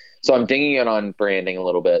all. So I'm dinging it on branding a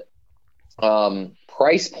little bit.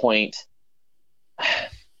 Price point.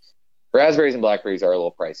 Raspberries and blackberries are a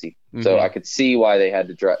little pricey, so I could see why they had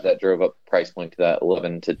to drove up price point to that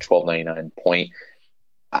 $11 to $12.99 point.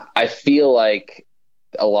 I feel like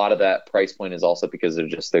a lot of that price point is also because of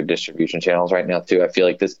just their distribution channels right now too. I feel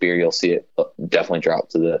like this beer, you'll see it definitely drop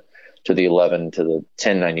to the 11 to the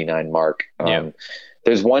 10.99 mark.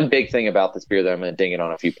 There's one big thing about this beer that I'm going to ding it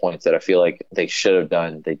on a few points that I feel like they should have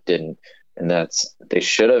done, they didn't, and that's they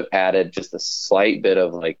should have added just a slight bit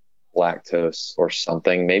of like lactose or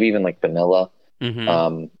something, maybe even like vanilla.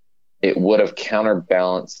 It would have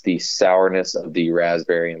counterbalanced the sourness of the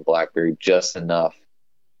raspberry and blackberry just enough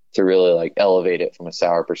to really like elevate it from a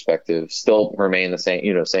sour perspective. Still remain the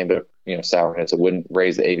same, same bit of sourness. It wouldn't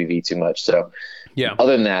raise the ABV too much. So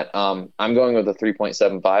other than that, I'm going with a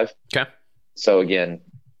 3.75. Okay. So again,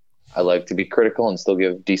 I like to be critical and still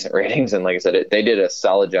give decent ratings. And like I said, they did a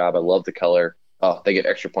solid job. I love the color. Oh, they get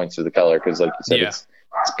extra points for the color because, like you said,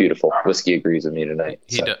 it's beautiful. Whiskey agrees with me tonight.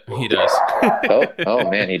 He does. oh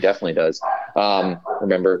man, he definitely does.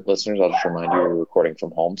 Remember, listeners, I'll just remind you we're recording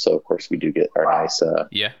from home, so of course we do get our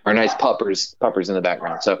nice puppers in the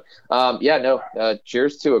background. So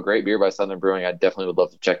cheers to a great beer by Southern Brewing. I definitely would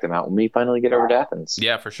love to check them out when we finally get over to Athens.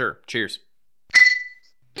 Yeah, for sure. Cheers.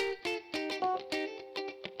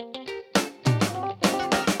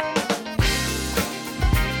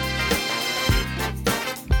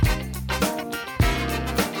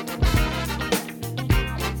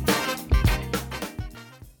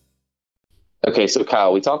 Okay, so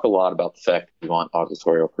Kyle, we talk a lot about the fact that we want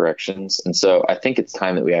auditorial corrections, and so I think it's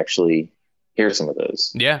time that we actually hear some of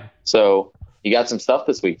those. Yeah. So you got some stuff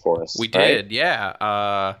this week for us. We did,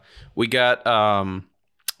 yeah. We got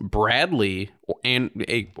Bradley,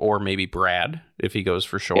 or maybe Brad, if he goes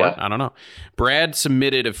for short. I don't know. Brad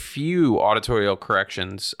submitted a few auditorial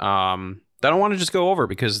corrections that I want to just go over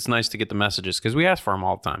because it's nice to get the messages because we ask for them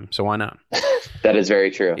all the time. So why not? That is very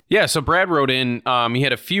true. Yeah, so Brad wrote in, he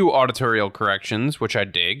had a few auditorial corrections, which I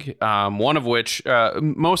dig. One of which,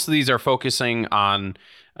 most of these are focusing on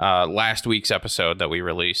last week's episode that we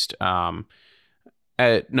released. 2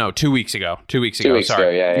 weeks ago. 2 weeks ago,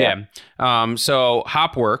 sorry. Yeah. So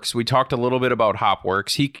Hopworks, we talked a little bit about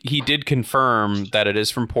Hopworks. He did confirm that it is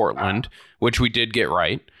from Portland, which we did get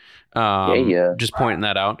right. Just pointing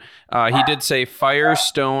that out. He did say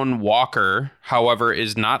Firestone Walker, however,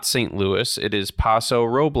 is not St. Louis. It is Paso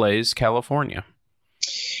Robles, California.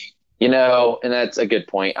 And that's a good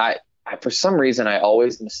point. I for some reason, I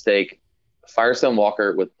always mistake Firestone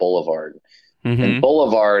Walker with Boulevard. And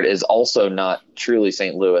Boulevard is also not truly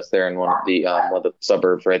St. Louis. They're in one of the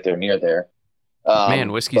suburbs right there near there.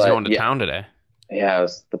 Man, whiskey's going to town today. Yeah,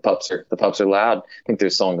 the pups are loud. I think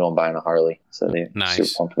there's someone going by in a Harley, so they're super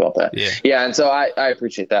pumped about that. Yeah, and so I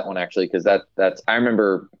appreciate that one actually because that's I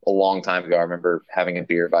remember a long time ago. I remember having a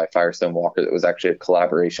beer by Firestone Walker that was actually a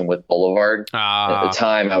collaboration with Boulevard. At the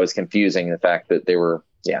time, I was confusing the fact that they were.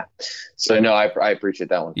 Yeah, so no, I appreciate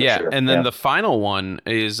that one. For sure. And then the final one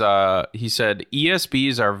is he said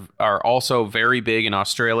ESBs are also very big in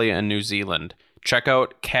Australia and New Zealand. Check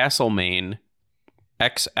out Castlemaine.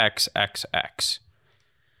 XXXX.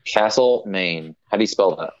 Castlemaine. How do you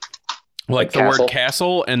spell that? Like the castle? Word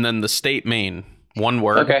castle and then the state Maine. One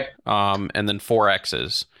word. Okay. And then 4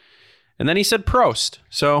 X's. And then he said Prost.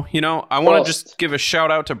 So, I want to just give a shout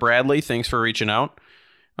out to Bradley. Thanks for reaching out.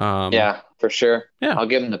 Yeah, for sure. Yeah. I'll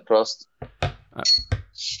give him the Prost.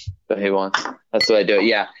 That he wants. That's what I do.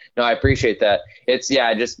 Yeah. No, I appreciate that.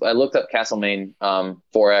 I looked up Castlemaine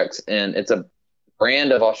 4X and it's a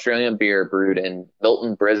brand of Australian beer brewed in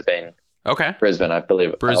Milton, Brisbane. Okay. Brisbane, I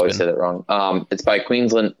believe. Brisbane. I always say that wrong. It's by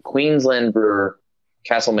Queensland brewer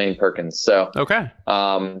Castlemaine Perkins. So okay.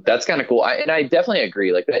 That's kind of cool. I definitely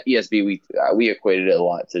agree. Like that ESB, we equated it a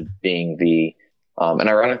lot to being the and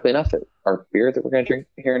ironically enough, our beer that we're going to drink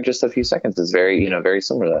here in just a few seconds is very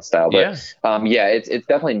similar to that style. But it's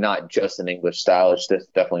definitely not just an English style. It's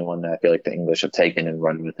just definitely one that I feel like the English have taken and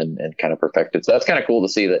run with and kind of perfected. So that's kind of cool to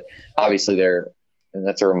see that. Obviously, and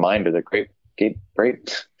that's a reminder that great.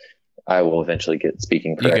 I will eventually get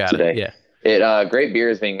speaking correct today. Yeah. Great beer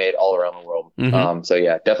is being made all around the world. So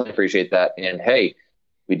yeah, definitely appreciate that. And hey,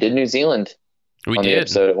 we did New Zealand. The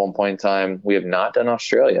episode at one point in time. We have not done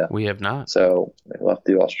Australia. We have not. So we'll have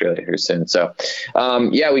to do Australia here soon. So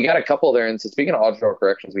we got a couple there. And so speaking of auditorial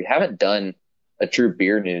corrections, we haven't done a true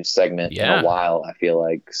beer news segment in a while, I feel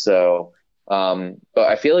like. So but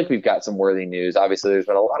I feel like we've got some worthy news. Obviously, there's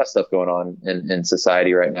been a lot of stuff going on in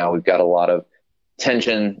society right now. We've got a lot of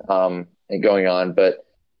tension going on, but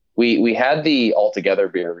we had the All Together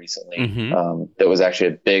beer recently that was actually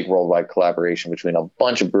a big worldwide collaboration between a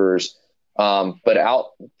bunch of brewers. But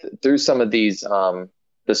through some of these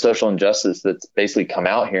the social injustice that's basically come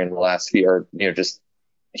out here in the last few, or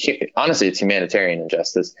honestly, it's humanitarian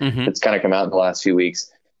injustice that's kind of come out in the last few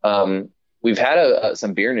weeks. we've had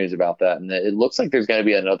some beer news about that, and it looks like there's going to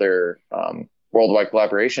be another worldwide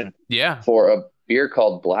collaboration. Yeah. For a beer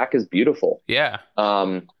called Black is Beautiful. Yeah.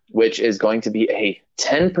 Which is going to be a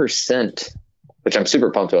 10%, which I'm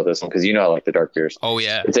super pumped about this one because I like the dark beers. Oh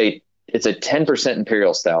yeah. It's a 10%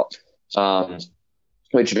 imperial stout,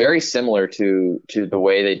 which very similar to the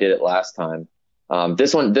way they did it last time.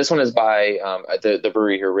 This one is by the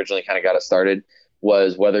brewery who originally kind of got it started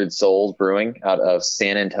was Weathered Souls Brewing out of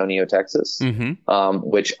San Antonio, Texas,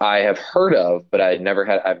 which I have heard of, but I've never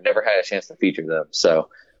had a chance to feature them. So,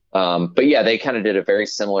 but yeah, they kind of did a very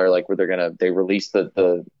similar, like where they released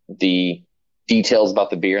the details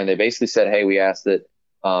about the beer, and they basically said, hey, we asked that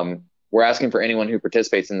we're asking for anyone who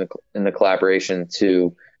participates in the collaboration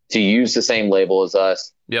to use the same label as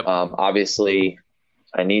us. Yep. Obviously,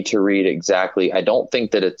 I need to read exactly. I don't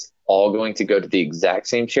think that it's all going to go to the exact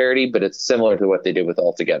same charity, but it's similar to what they did with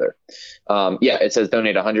All Together. It says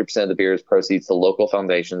donate 100% of the beer's proceeds to local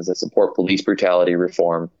foundations that support police brutality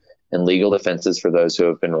reform and legal defenses for those who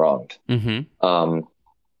have been wronged.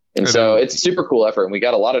 So it's a super cool effort, and we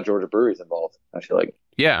got a lot of Georgia breweries involved, I feel like.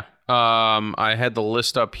 Yeah. I had the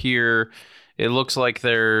list up here. It looks like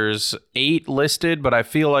there's 8 listed, but I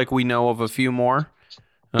feel like we know of a few more.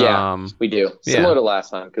 Yeah, we do. Similar to last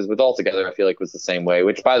time, because with All Together, I feel like it was the same way,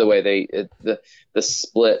 which, by the way, the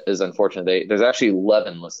split is unfortunate. There's actually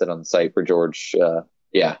 11 listed on the site for George.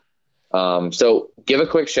 So give a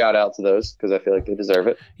quick shout out to those because I feel like they deserve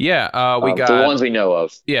it. Yeah, we got the ones we know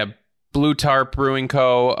of. Yeah, Blue Tarp Brewing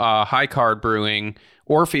Co., High Card Brewing,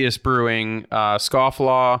 Orpheus Brewing,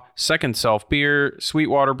 Scofflaw, Second Self Beer,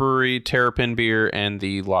 Sweetwater Brewery, Terrapin Beer, and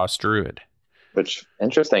the Lost Druid. Which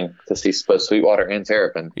interesting to see both Sweetwater and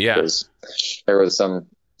Terrapin. Yeah, because there was some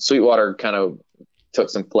Sweetwater kind of took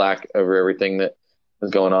some flack over everything that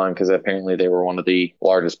was going on because apparently they were one of the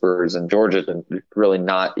largest brewers in Georgia and really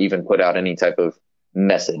not even put out any type of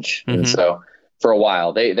message. And so for a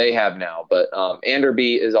while they have now, but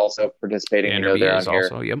Anderby is also participating. They're on here.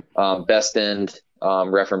 Also, yep. Best End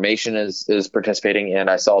Reformation is participating, and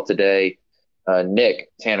I saw today Nick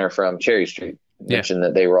Tanner from Cherry Street mentioned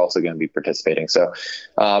that they were also going to be participating. So,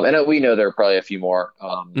 and we know there are probably a few more.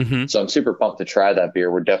 So I'm super pumped to try that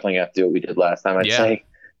beer. We're definitely going to have to do what we did last time. I'd say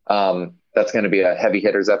that's going to be a heavy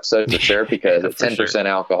hitters episode for sure, because at 10%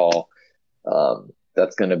 alcohol,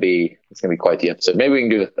 it's going to be quite the episode. Maybe we can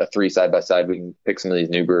do a 3 side by side. We can pick some of these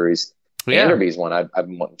new breweries. Anderby's one I've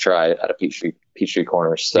been wanting to try out of Peachtree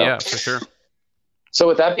Corners. So. Yeah, for sure. So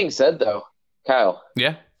with that being said, though, Kyle,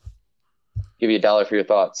 give you $1 for your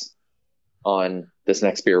thoughts on this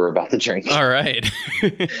next beer we're about to drink. All right.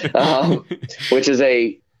 Which is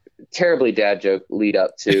a terribly dad joke lead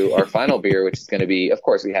up to our final beer, which is going to be, of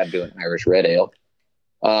course, we had to do an Irish red ale.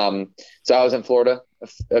 So I was in Florida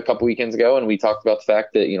a couple weekends ago, and we talked about the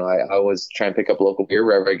fact that, I always try and pick up local beer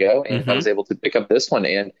wherever I go, and I was able to pick up this one.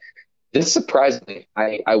 And this surprised me.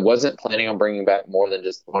 I wasn't planning on bringing back more than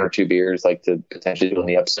just 1 or 2 beers, like to potentially do in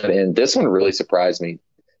the episode. And this one really surprised me.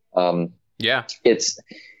 It's,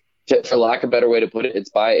 for lack of a better way to put it, it's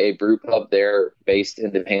by a brew pub there based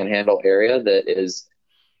in the Panhandle area that is,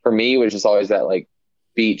 for me, was just always that like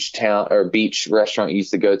beach town or beach restaurant you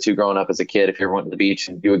used to go to growing up as a kid. If you ever went to the beach,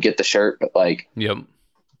 and you would get the shirt, but like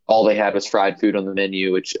all they had was fried food on the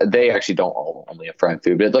menu, which they actually don't all only have fried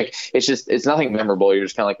food, but like it's nothing memorable. You're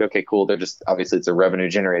just kind of like, okay, cool. They're just, obviously it's a revenue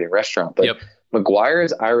generating restaurant. But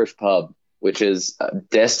McGuire's Irish Pub, which is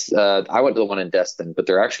I went to the one in Destin, but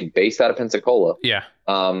they're actually based out of Pensacola.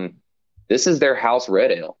 This is their house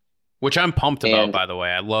red ale, which I'm pumped about, by the way.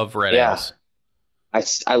 I love red ales.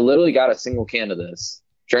 I literally got a single can of this,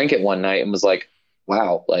 drank it one night, and was like,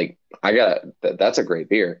 wow, like that's a great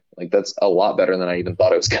beer. Like that's a lot better than I even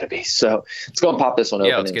thought it was going to be. So let's go and pop this one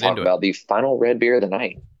open and talk about the final red beer of the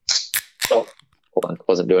night. Oh, hold on.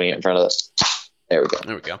 Wasn't doing it in front of us. There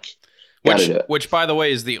we go. Which, by the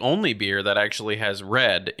way, is the only beer that actually has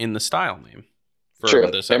red in the style name.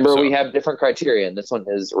 True. Remember, we have different criteria, and this one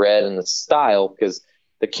is red in the style because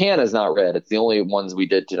the can is not red. It's the only ones we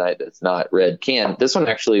did tonight that's not red can. This one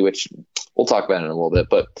actually, which we'll talk about in a little bit,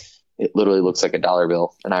 but it literally looks like a dollar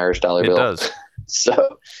bill, an Irish dollar bill. It does.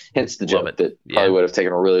 So hence the joke that probably would have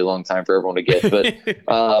taken a really long time for everyone to get. But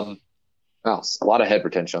a lot of head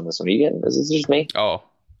retention on this one. Are you getting? Is this just me? Oh,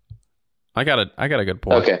 I got a good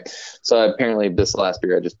pour. Okay, so apparently this last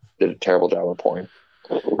beer I just did a terrible job of pouring.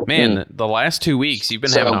 Man, the last 2 weeks you've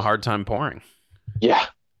been having a hard time pouring. Yeah.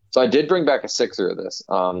 So I did bring back a 6er of this.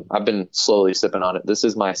 I've been slowly sipping on it. This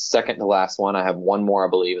is my second to last one. I have one more, I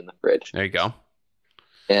believe, in the fridge. There you go.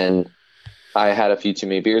 And I had a few too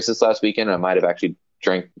many beers this last weekend. I might have actually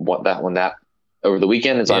drank that one that over the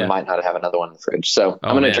weekend, and so I might not have another one in the fridge. So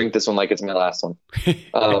I'm going to drink this one like it's my last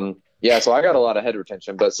one. Yeah, so I got a lot of head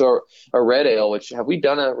retention. But so a red ale, which have we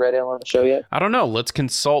done a red ale on the show yet? I don't know. Let's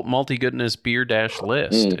consult Multi Goodness beer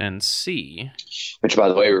list and see. Which, by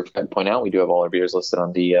the way, we're going to point out we do have all our beers listed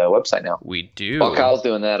on the website now. We do. While Kyle's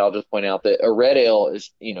doing that, I'll just point out that a red ale is,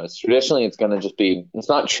 traditionally it's going to just be, it's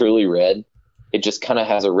not truly red. It just kind of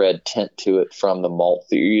has a red tint to it from the malt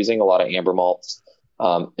that you're using, a lot of amber malts,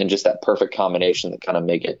 and just that perfect combination that kind of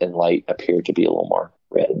make it in light appear to be a little more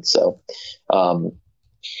red. So,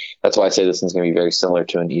 that's why I say this one's going to be very similar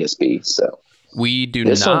to an ESB. So we do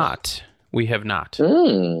not. We have not.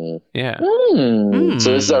 Yeah. So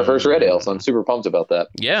this is our first red ale. So I'm super pumped about that.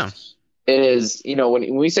 Yeah. It is.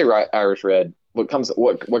 When we say Irish red, what comes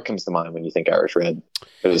to mind when you think Irish red?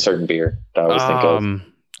 There's a certain beer that I always think of.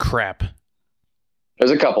 Crap.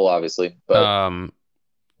 There's a couple, obviously. But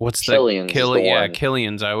what's Killian's?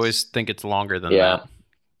 Killian's. I always think it's longer than that.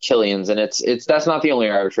 Killian's, and it's that's not the only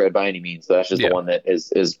Irish red by any means. That's just the one that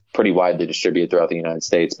is pretty widely distributed throughout the United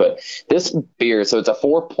States. But this beer, so it's a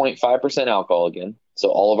 4.5% alcohol again. So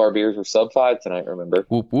all of our beers were sub 5 tonight. Remember?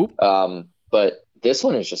 Whoop whoop. But this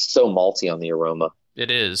one is just so malty on the aroma. It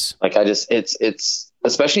is. Like it's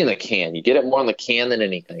especially in the can. You get it more on the can than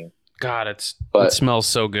anything. God, it smells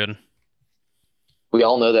so good. We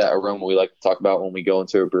all know that aroma we like to talk about when we go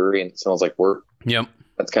into a brewery and it smells like work. Yep.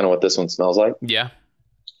 That's kind of what this one smells like. Yeah.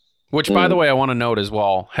 Which, by the way, I want to note as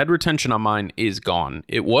well, head retention on mine is gone.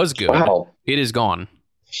 It was good. Wow. It is gone.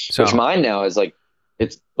 So. Which mine now is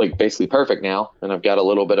it's basically perfect now. And I've got a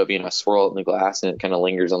little bit of, swirl it in the glass and it kind of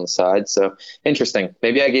lingers on the side. So interesting.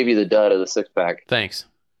 Maybe I gave you the dud of the 6-pack. Thanks.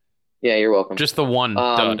 Yeah, you're welcome. Just the one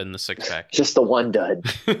dud in the 6-pack. Just the one dud.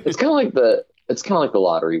 It's kind of like the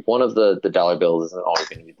lottery. One of the dollar bills isn't always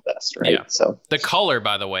going to be the best, right? Yeah. So the color,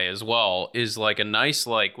 by the way, as well, is like a nice,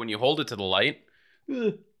 like when you hold it to the light,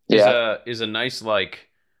 is a nice like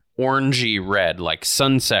orangey red, like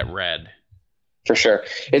sunset red. For sure.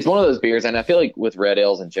 It's one of those beers, and I feel like with red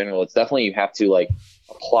ales in general, it's definitely you have to like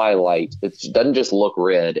apply light. It doesn't just look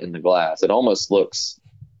red in the glass. It almost looks,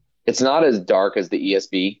 it's not as dark as the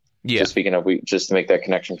ESB. Yeah. So speaking of, just to make that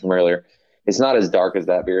connection from earlier, it's not as dark as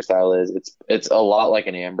that beer style is. It's a lot like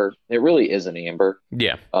an amber. It really is an amber.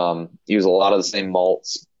 Yeah. Use a lot of the same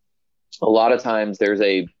malts. A lot of times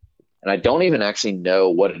and I don't even actually know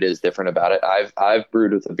what it is different about it. I've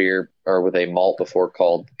brewed with a beer or with a malt before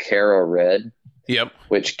called Cara Red. Yep.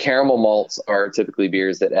 Which caramel malts are typically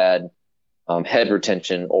beers that add head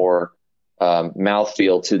retention or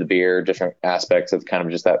mouthfeel to the beer, different aspects of kind of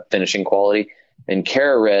just that finishing quality. And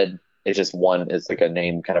Cara Red is just one, it's like a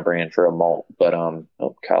name kind of brand for a malt. But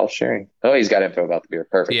Kyle's sharing. Oh, he's got info about the beer.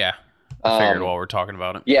 Perfect. Yeah. I figured while we're talking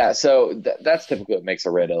about it. Yeah, so that's typically what makes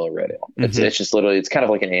a red ale a red ale. It's just literally, it's kind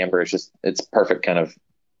of like an amber. It's perfect kind of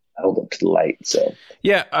held up to the light. So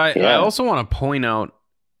yeah, I also want to point out,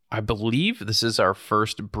 I believe this is our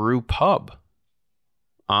first brew pub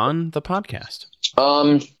on the podcast.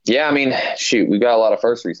 Yeah, I mean, shoot, we got a lot of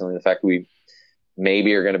firsts recently. The fact we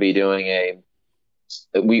maybe are going to be doing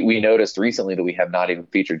we noticed recently that we have not even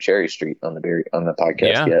featured Cherry Street on the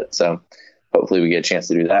podcast yet. So hopefully we get a chance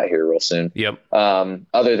to do that here real soon. Yep.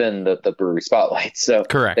 Other than the brewery spotlight. So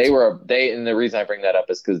correct. And the reason I bring that up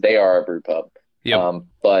is because they are a brew pub. Yep.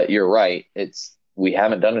 But you're right. We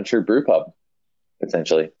haven't done a true brew pub,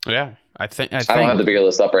 essentially. Yeah. I think I don't have the beer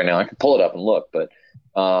list up right now. I can pull it up and look, but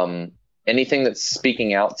anything that's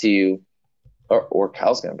speaking out to you, or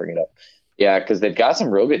Kyle's going to bring it up. Yeah, because they've got some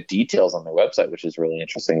real good details on their website, which is really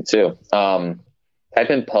interesting too. Type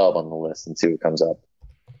in pub on the list and see what comes up.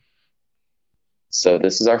 So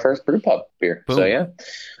this is our first brew pub beer. Boom. So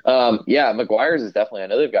yeah, McGuire's is definitely, I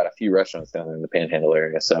know they've got a few restaurants down there in the Panhandle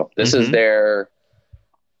area. So this is their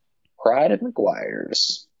Pride of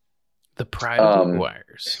McGuire's. The Pride of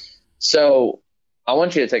McGuire's. So I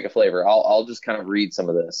want you to take a flavor. I'll just kind of read some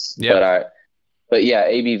of this. Yeah. But yeah,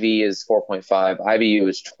 ABV is 4.5. IBU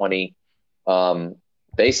is 20.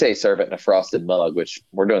 They say serve it in a frosted mug, which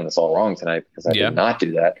we're doing this all wrong tonight because I did not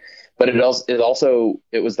do that. But it was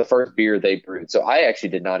the first beer they brewed. So I actually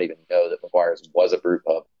did not even know that McGuire's was a brew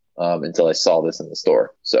pub until I saw this in the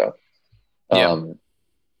store. So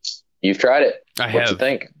you've tried it. What do you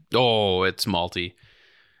think? Oh, it's malty.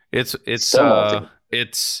 It's so malty.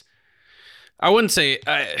 It's, I wouldn't say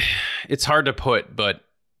it's hard to put, but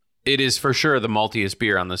it is for sure the maltiest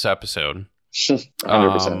beer on this episode.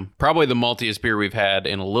 100%. Probably the maltiest beer we've had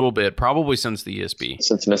in a little bit, probably since the ESB.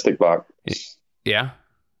 Since Mystic Bock. Yeah.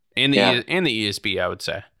 And the ESB, I would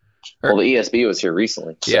say. Well, the ESB was here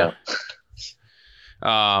recently. So.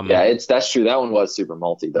 Yeah. That's true. That one was super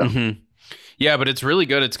malty, though. Mm-hmm. Yeah, but it's really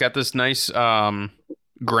good. It's got this nice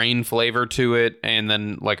grain flavor to it, and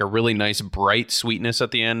then like a really nice bright sweetness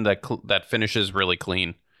at the end that finishes really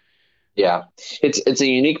clean. Yeah, it's a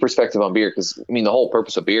unique perspective on beer because I mean the whole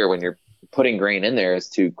purpose of beer when you're putting grain in there is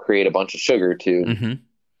to create a bunch of sugar to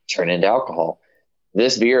turn into alcohol.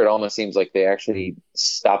 This beer, it almost seems like they actually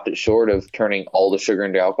stopped it short of turning all the sugar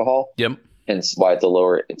into alcohol. Yep. Hence why it's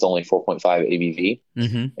it's only 4.5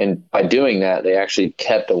 ABV. And by doing that, they actually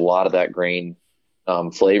kept a lot of that grain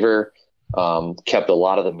flavor, kept a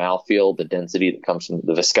lot of the mouthfeel, the density that comes from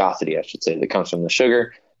the viscosity, I should say, that comes from the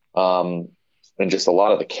sugar, and just a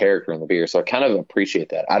lot of the character in the beer. So I kind of appreciate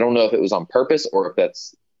that. I don't know if it was on purpose or if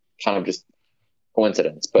that's kind of just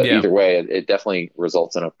coincidence, but either way, it definitely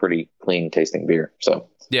results in a pretty clean tasting beer. So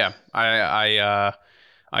yeah, I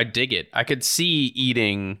dig it. I could see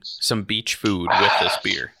eating some beach food with this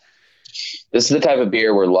beer. This is the type of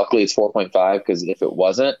beer where luckily it's 4.5 because if it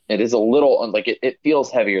wasn't, it is a little like it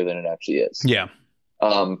feels heavier than it actually is. Yeah.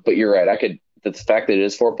 But you're right. The fact that it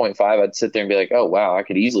is 4.5, I'd sit there and be like, oh wow, I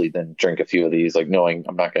could easily then drink a few of these, like knowing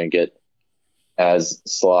I'm not going to get as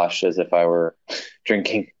slosh as if I were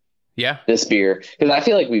drinking this beer. Because I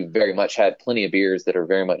feel like we've very much had plenty of beers that are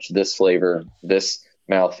very much this flavor, this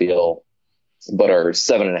mouthfeel, but are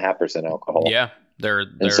 7.5% alcohol. Yeah.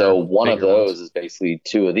 And so one of those is basically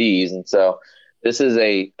two of these. And so this is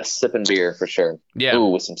a sipping beer for sure. Yeah. Ooh,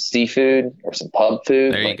 with some seafood or some pub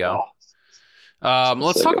food. There you go.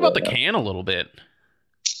 Let's talk about the can a little bit.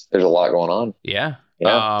 There's a lot going on. Yeah.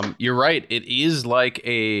 You're right. It is like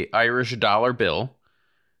a Irish dollar bill,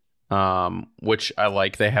 which I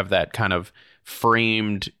like. They have that kind of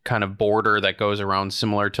framed kind of border that goes around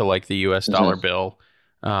similar to like the US dollar bill,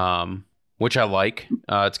 which I like.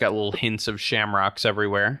 It's got little hints of shamrocks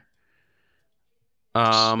everywhere.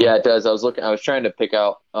 Yeah, it does. I was trying to pick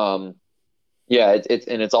out,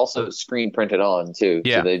 it's also screen printed on too.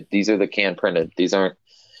 Yeah. So these are the can printed. These aren't,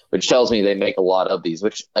 which tells me they make a lot of these,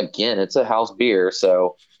 which again, it's a house beer.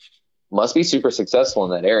 So must be super successful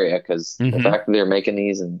in that area. Cause the fact that they're making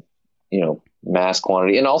these and, mass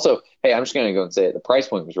quantity. And also, hey, I'm just going to go and say it. The price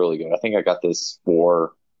point was really good. I think I got this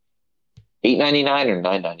for $8.99 or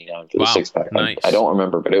 $9.99 for the 6-pack. Nice. I don't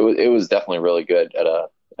remember, but it was definitely really good at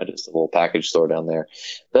just a little package store down there.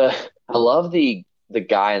 I love the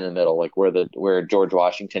guy in the middle, like where George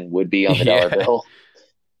Washington would be on the dollar bill.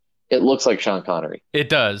 It looks like Sean Connery. It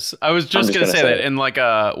does. I was just gonna say that. And like,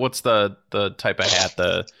 what's the type of hat?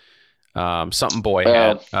 The something boy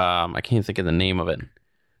hat. I can't think of the name of it.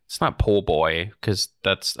 It's not pole boy because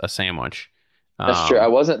that's a sandwich. That's true. I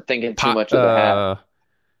wasn't thinking too much of the hat.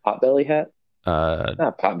 Potbelly hat?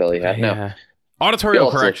 Not potbelly hat. Yeah. No.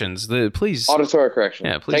 Auditorial corrections. Please. Auditorial correction.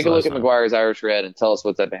 Yeah, please take a look at McGuire's Irish Red and tell us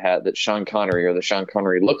what type of hat that Sean Connery or the Sean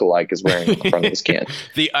Connery lookalike is wearing in front of this can.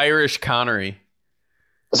 The Irish Connery.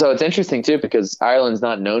 So it's interesting too because Ireland's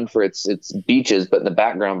not known for its beaches, but in the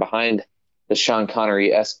background behind the Sean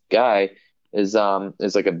Connery-esque guy is a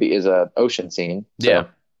ocean scene. So. Yeah.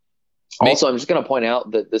 Also, I'm just going to point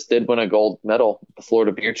out that this did win a gold medal at the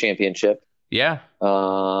Florida Beer Championship. Yeah.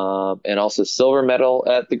 And also silver medal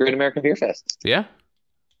at the Great American Beer Fest. Yeah.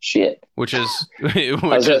 Shit. That's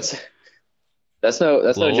no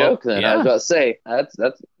joke then. Yeah. I was about to say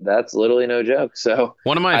that's literally no joke. So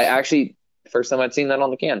first time I'd seen that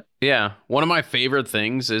on the can. Yeah. One of my favorite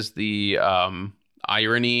things is the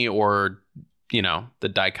irony or the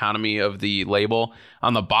dichotomy of the label.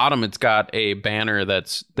 On the bottom, it's got a banner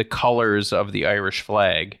that's the colors of the Irish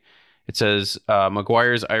flag. It says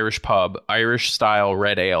McGuire's Irish Pub, Irish style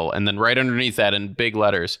red ale. And then right underneath that in big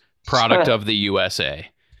letters, product of the USA.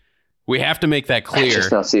 We have to make that clear. I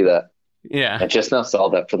just now see that. Yeah. I just now saw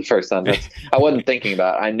that for the first time. I wasn't thinking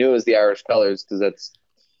about it. I knew it was the Irish colors because that's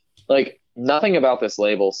like nothing about this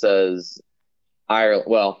label says Ireland.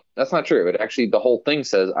 Well, that's not true. It actually, the whole thing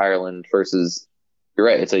says Ireland versus, you're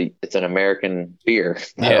right. It's an American beer.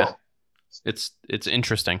 Yeah. It's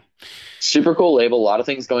interesting. Super cool label. A lot of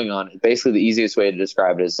things going on. Basically, the easiest way to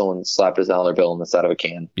describe it is someone slapped a dollar bill on the side of a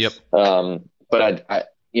can. Yep. But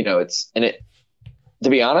to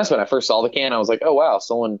be honest, when I first saw the can, I was like, oh wow,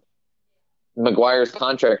 McGuire's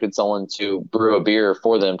contracted someone to brew a beer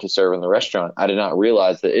for them to serve in the restaurant. I did not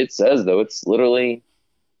realize that it says though it's literally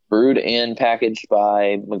brewed and packaged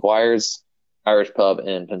by McGuire's Irish Pub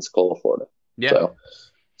in Pensacola, Florida. Yeah. So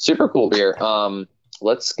super cool beer.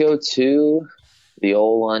 Let's go to the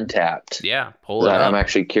old Untapped. Yeah, pull it up. I'm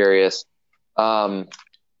actually curious.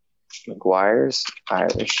 McGuire's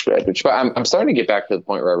Irish Red, which I'm starting to get back to the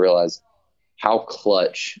point where I realize how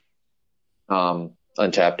clutch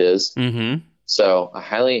Untapped is. Mm-hmm. So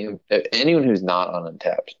anyone who's not on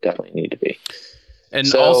Untapped definitely need to be.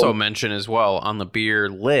 And also mention as well, on the beer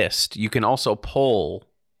list, you can also pull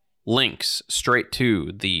links straight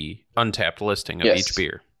to the Untapped listing of each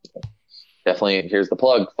beer. Definitely. Here's the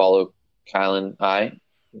plug. Follow Kyle and I.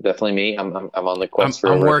 Definitely me. I'm on the quest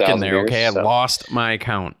for I'm working there. beers, okay, I lost my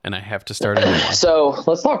account and I have to start a new one. So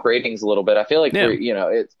let's talk ratings a little bit. I feel like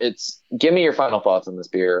it's give me your final thoughts on this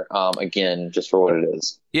beer. Again, just for what it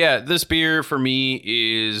is. Yeah, this beer for me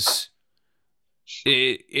is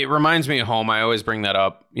it reminds me of home. I always bring that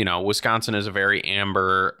up. Wisconsin is a very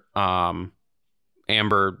amber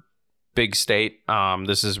big state.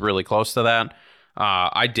 This is really close to that.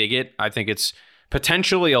 I dig it. I think it's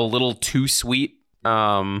potentially a little too sweet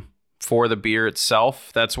for the beer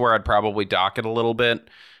itself. That's where I'd probably dock it a little bit.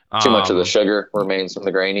 Too much of the sugar remains from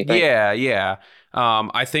the grain, you think? Yeah.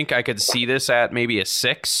 I think I could see this at maybe a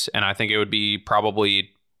 6, and I think it would be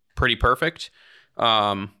probably pretty perfect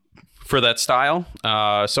for that style.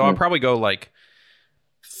 So I'll probably go like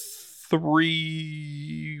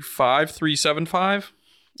 3.75.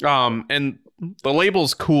 And the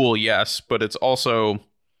label's cool, yes, but it's also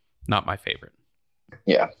not my favorite.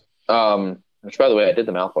 Yeah. Which, by the way, I did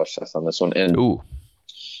the mouthwash test on this one, and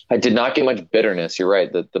I did not get much bitterness. You're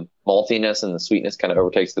right. The maltiness and the sweetness kind of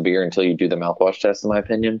overtakes the beer until you do the mouthwash test, in my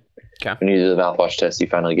opinion. Okay. When you do the mouthwash test, you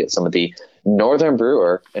finally get some of the Northern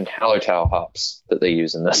Brewer and Hallertau hops that they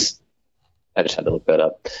use in this. I just had to look that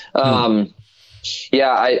up.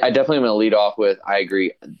 Yeah, I definitely am going to lead off with, I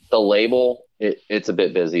agree. The label, it's a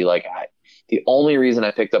bit busy. Like, the only reason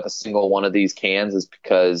I picked up a single one of these cans is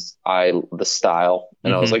because the style.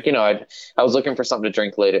 And I was like, I was looking for something to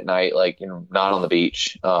drink late at night, like, not on the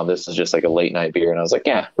beach. This is just like a late night beer. And I was like,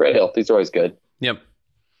 yeah, Red Hill, these are always good. Yep.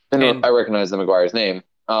 And I recognize the McGuire's name.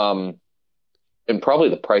 And probably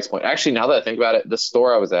the price point. Actually, now that I think about it, the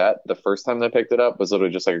store I was at the first time that I picked it up was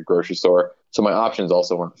literally just like a grocery store. So my options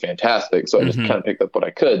also weren't fantastic. So I just kind of picked up what I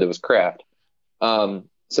could that was craft. So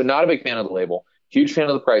not a big fan of the label. Huge fan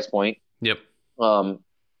of the price point. Yep.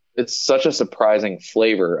 It's such a surprising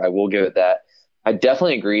flavor. I will give it that. I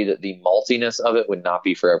definitely agree that the maltiness of it would not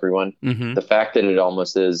be for everyone. The fact that it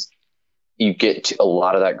almost is, you get a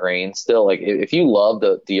lot of that grain still. Like, if you love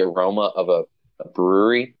the aroma of a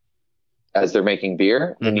brewery as they're making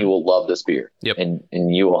beer, then you will love this beer. Yep.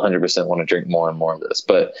 And you will 100% want to drink more and more of this.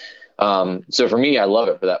 But so for me, I love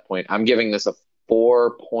it for that point. I'm giving this a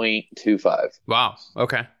 4.25. Wow.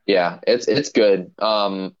 Okay. Yeah, it's good.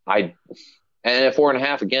 And at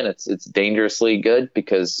 4.5, again, it's dangerously good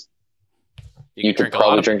because you could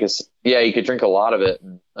probably drink you could drink a lot of it.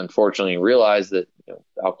 And unfortunately, you realize that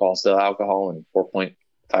alcohol is still alcohol, and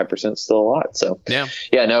 4.5% is still a lot. So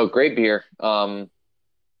no, great beer.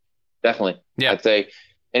 Definitely. Yeah. I'd say,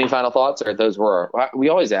 any final thoughts, or those were we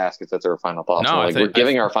always ask if that's our final thoughts. No, we're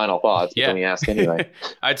giving our final thoughts, but then we ask anyway.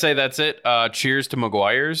 I'd say that's it. Cheers to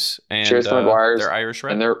McGuire's, and cheers to McGuire's. They're Irish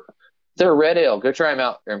Red. And they're Red Ale. Go try them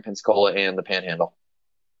out. They're in Pensacola and the Panhandle.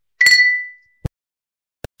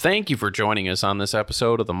 Thank you for joining us on this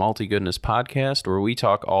episode of the Malty Goodness Podcast, where we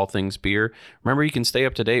talk all things beer. Remember, you can stay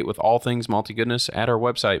up to date with all things Malty Goodness at our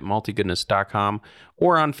website, maltygoodness.com,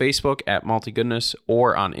 or on Facebook at Malty Goodness,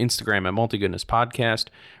 or on Instagram at Malty Goodness Podcast.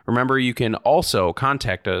 Remember, you can also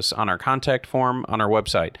contact us on our contact form on our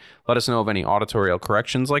website. Let us know of any auditorial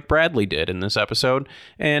corrections like Bradley did in this episode,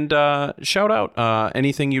 and shout out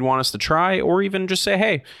anything you'd want us to try, or even just say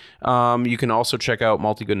hey. You can also check out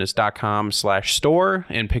maltygoodness.com/store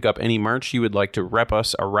and pick up any merch you would like to rep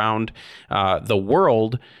us around the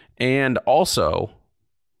world. And also,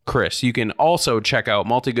 Chris, you can also check out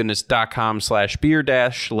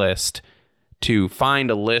maltygoodness.com/beer-list to find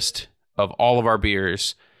a list of all of our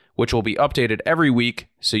beers, which will be updated every week,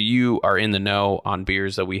 so you are in the know on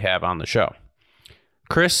beers that we have on the show.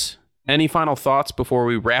 Chris, any final thoughts before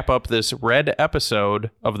we wrap up this red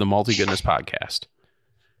episode of the Malty Goodness Podcast?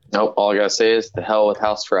 Nope. All I gotta say is, to hell with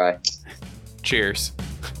house fry. Cheers.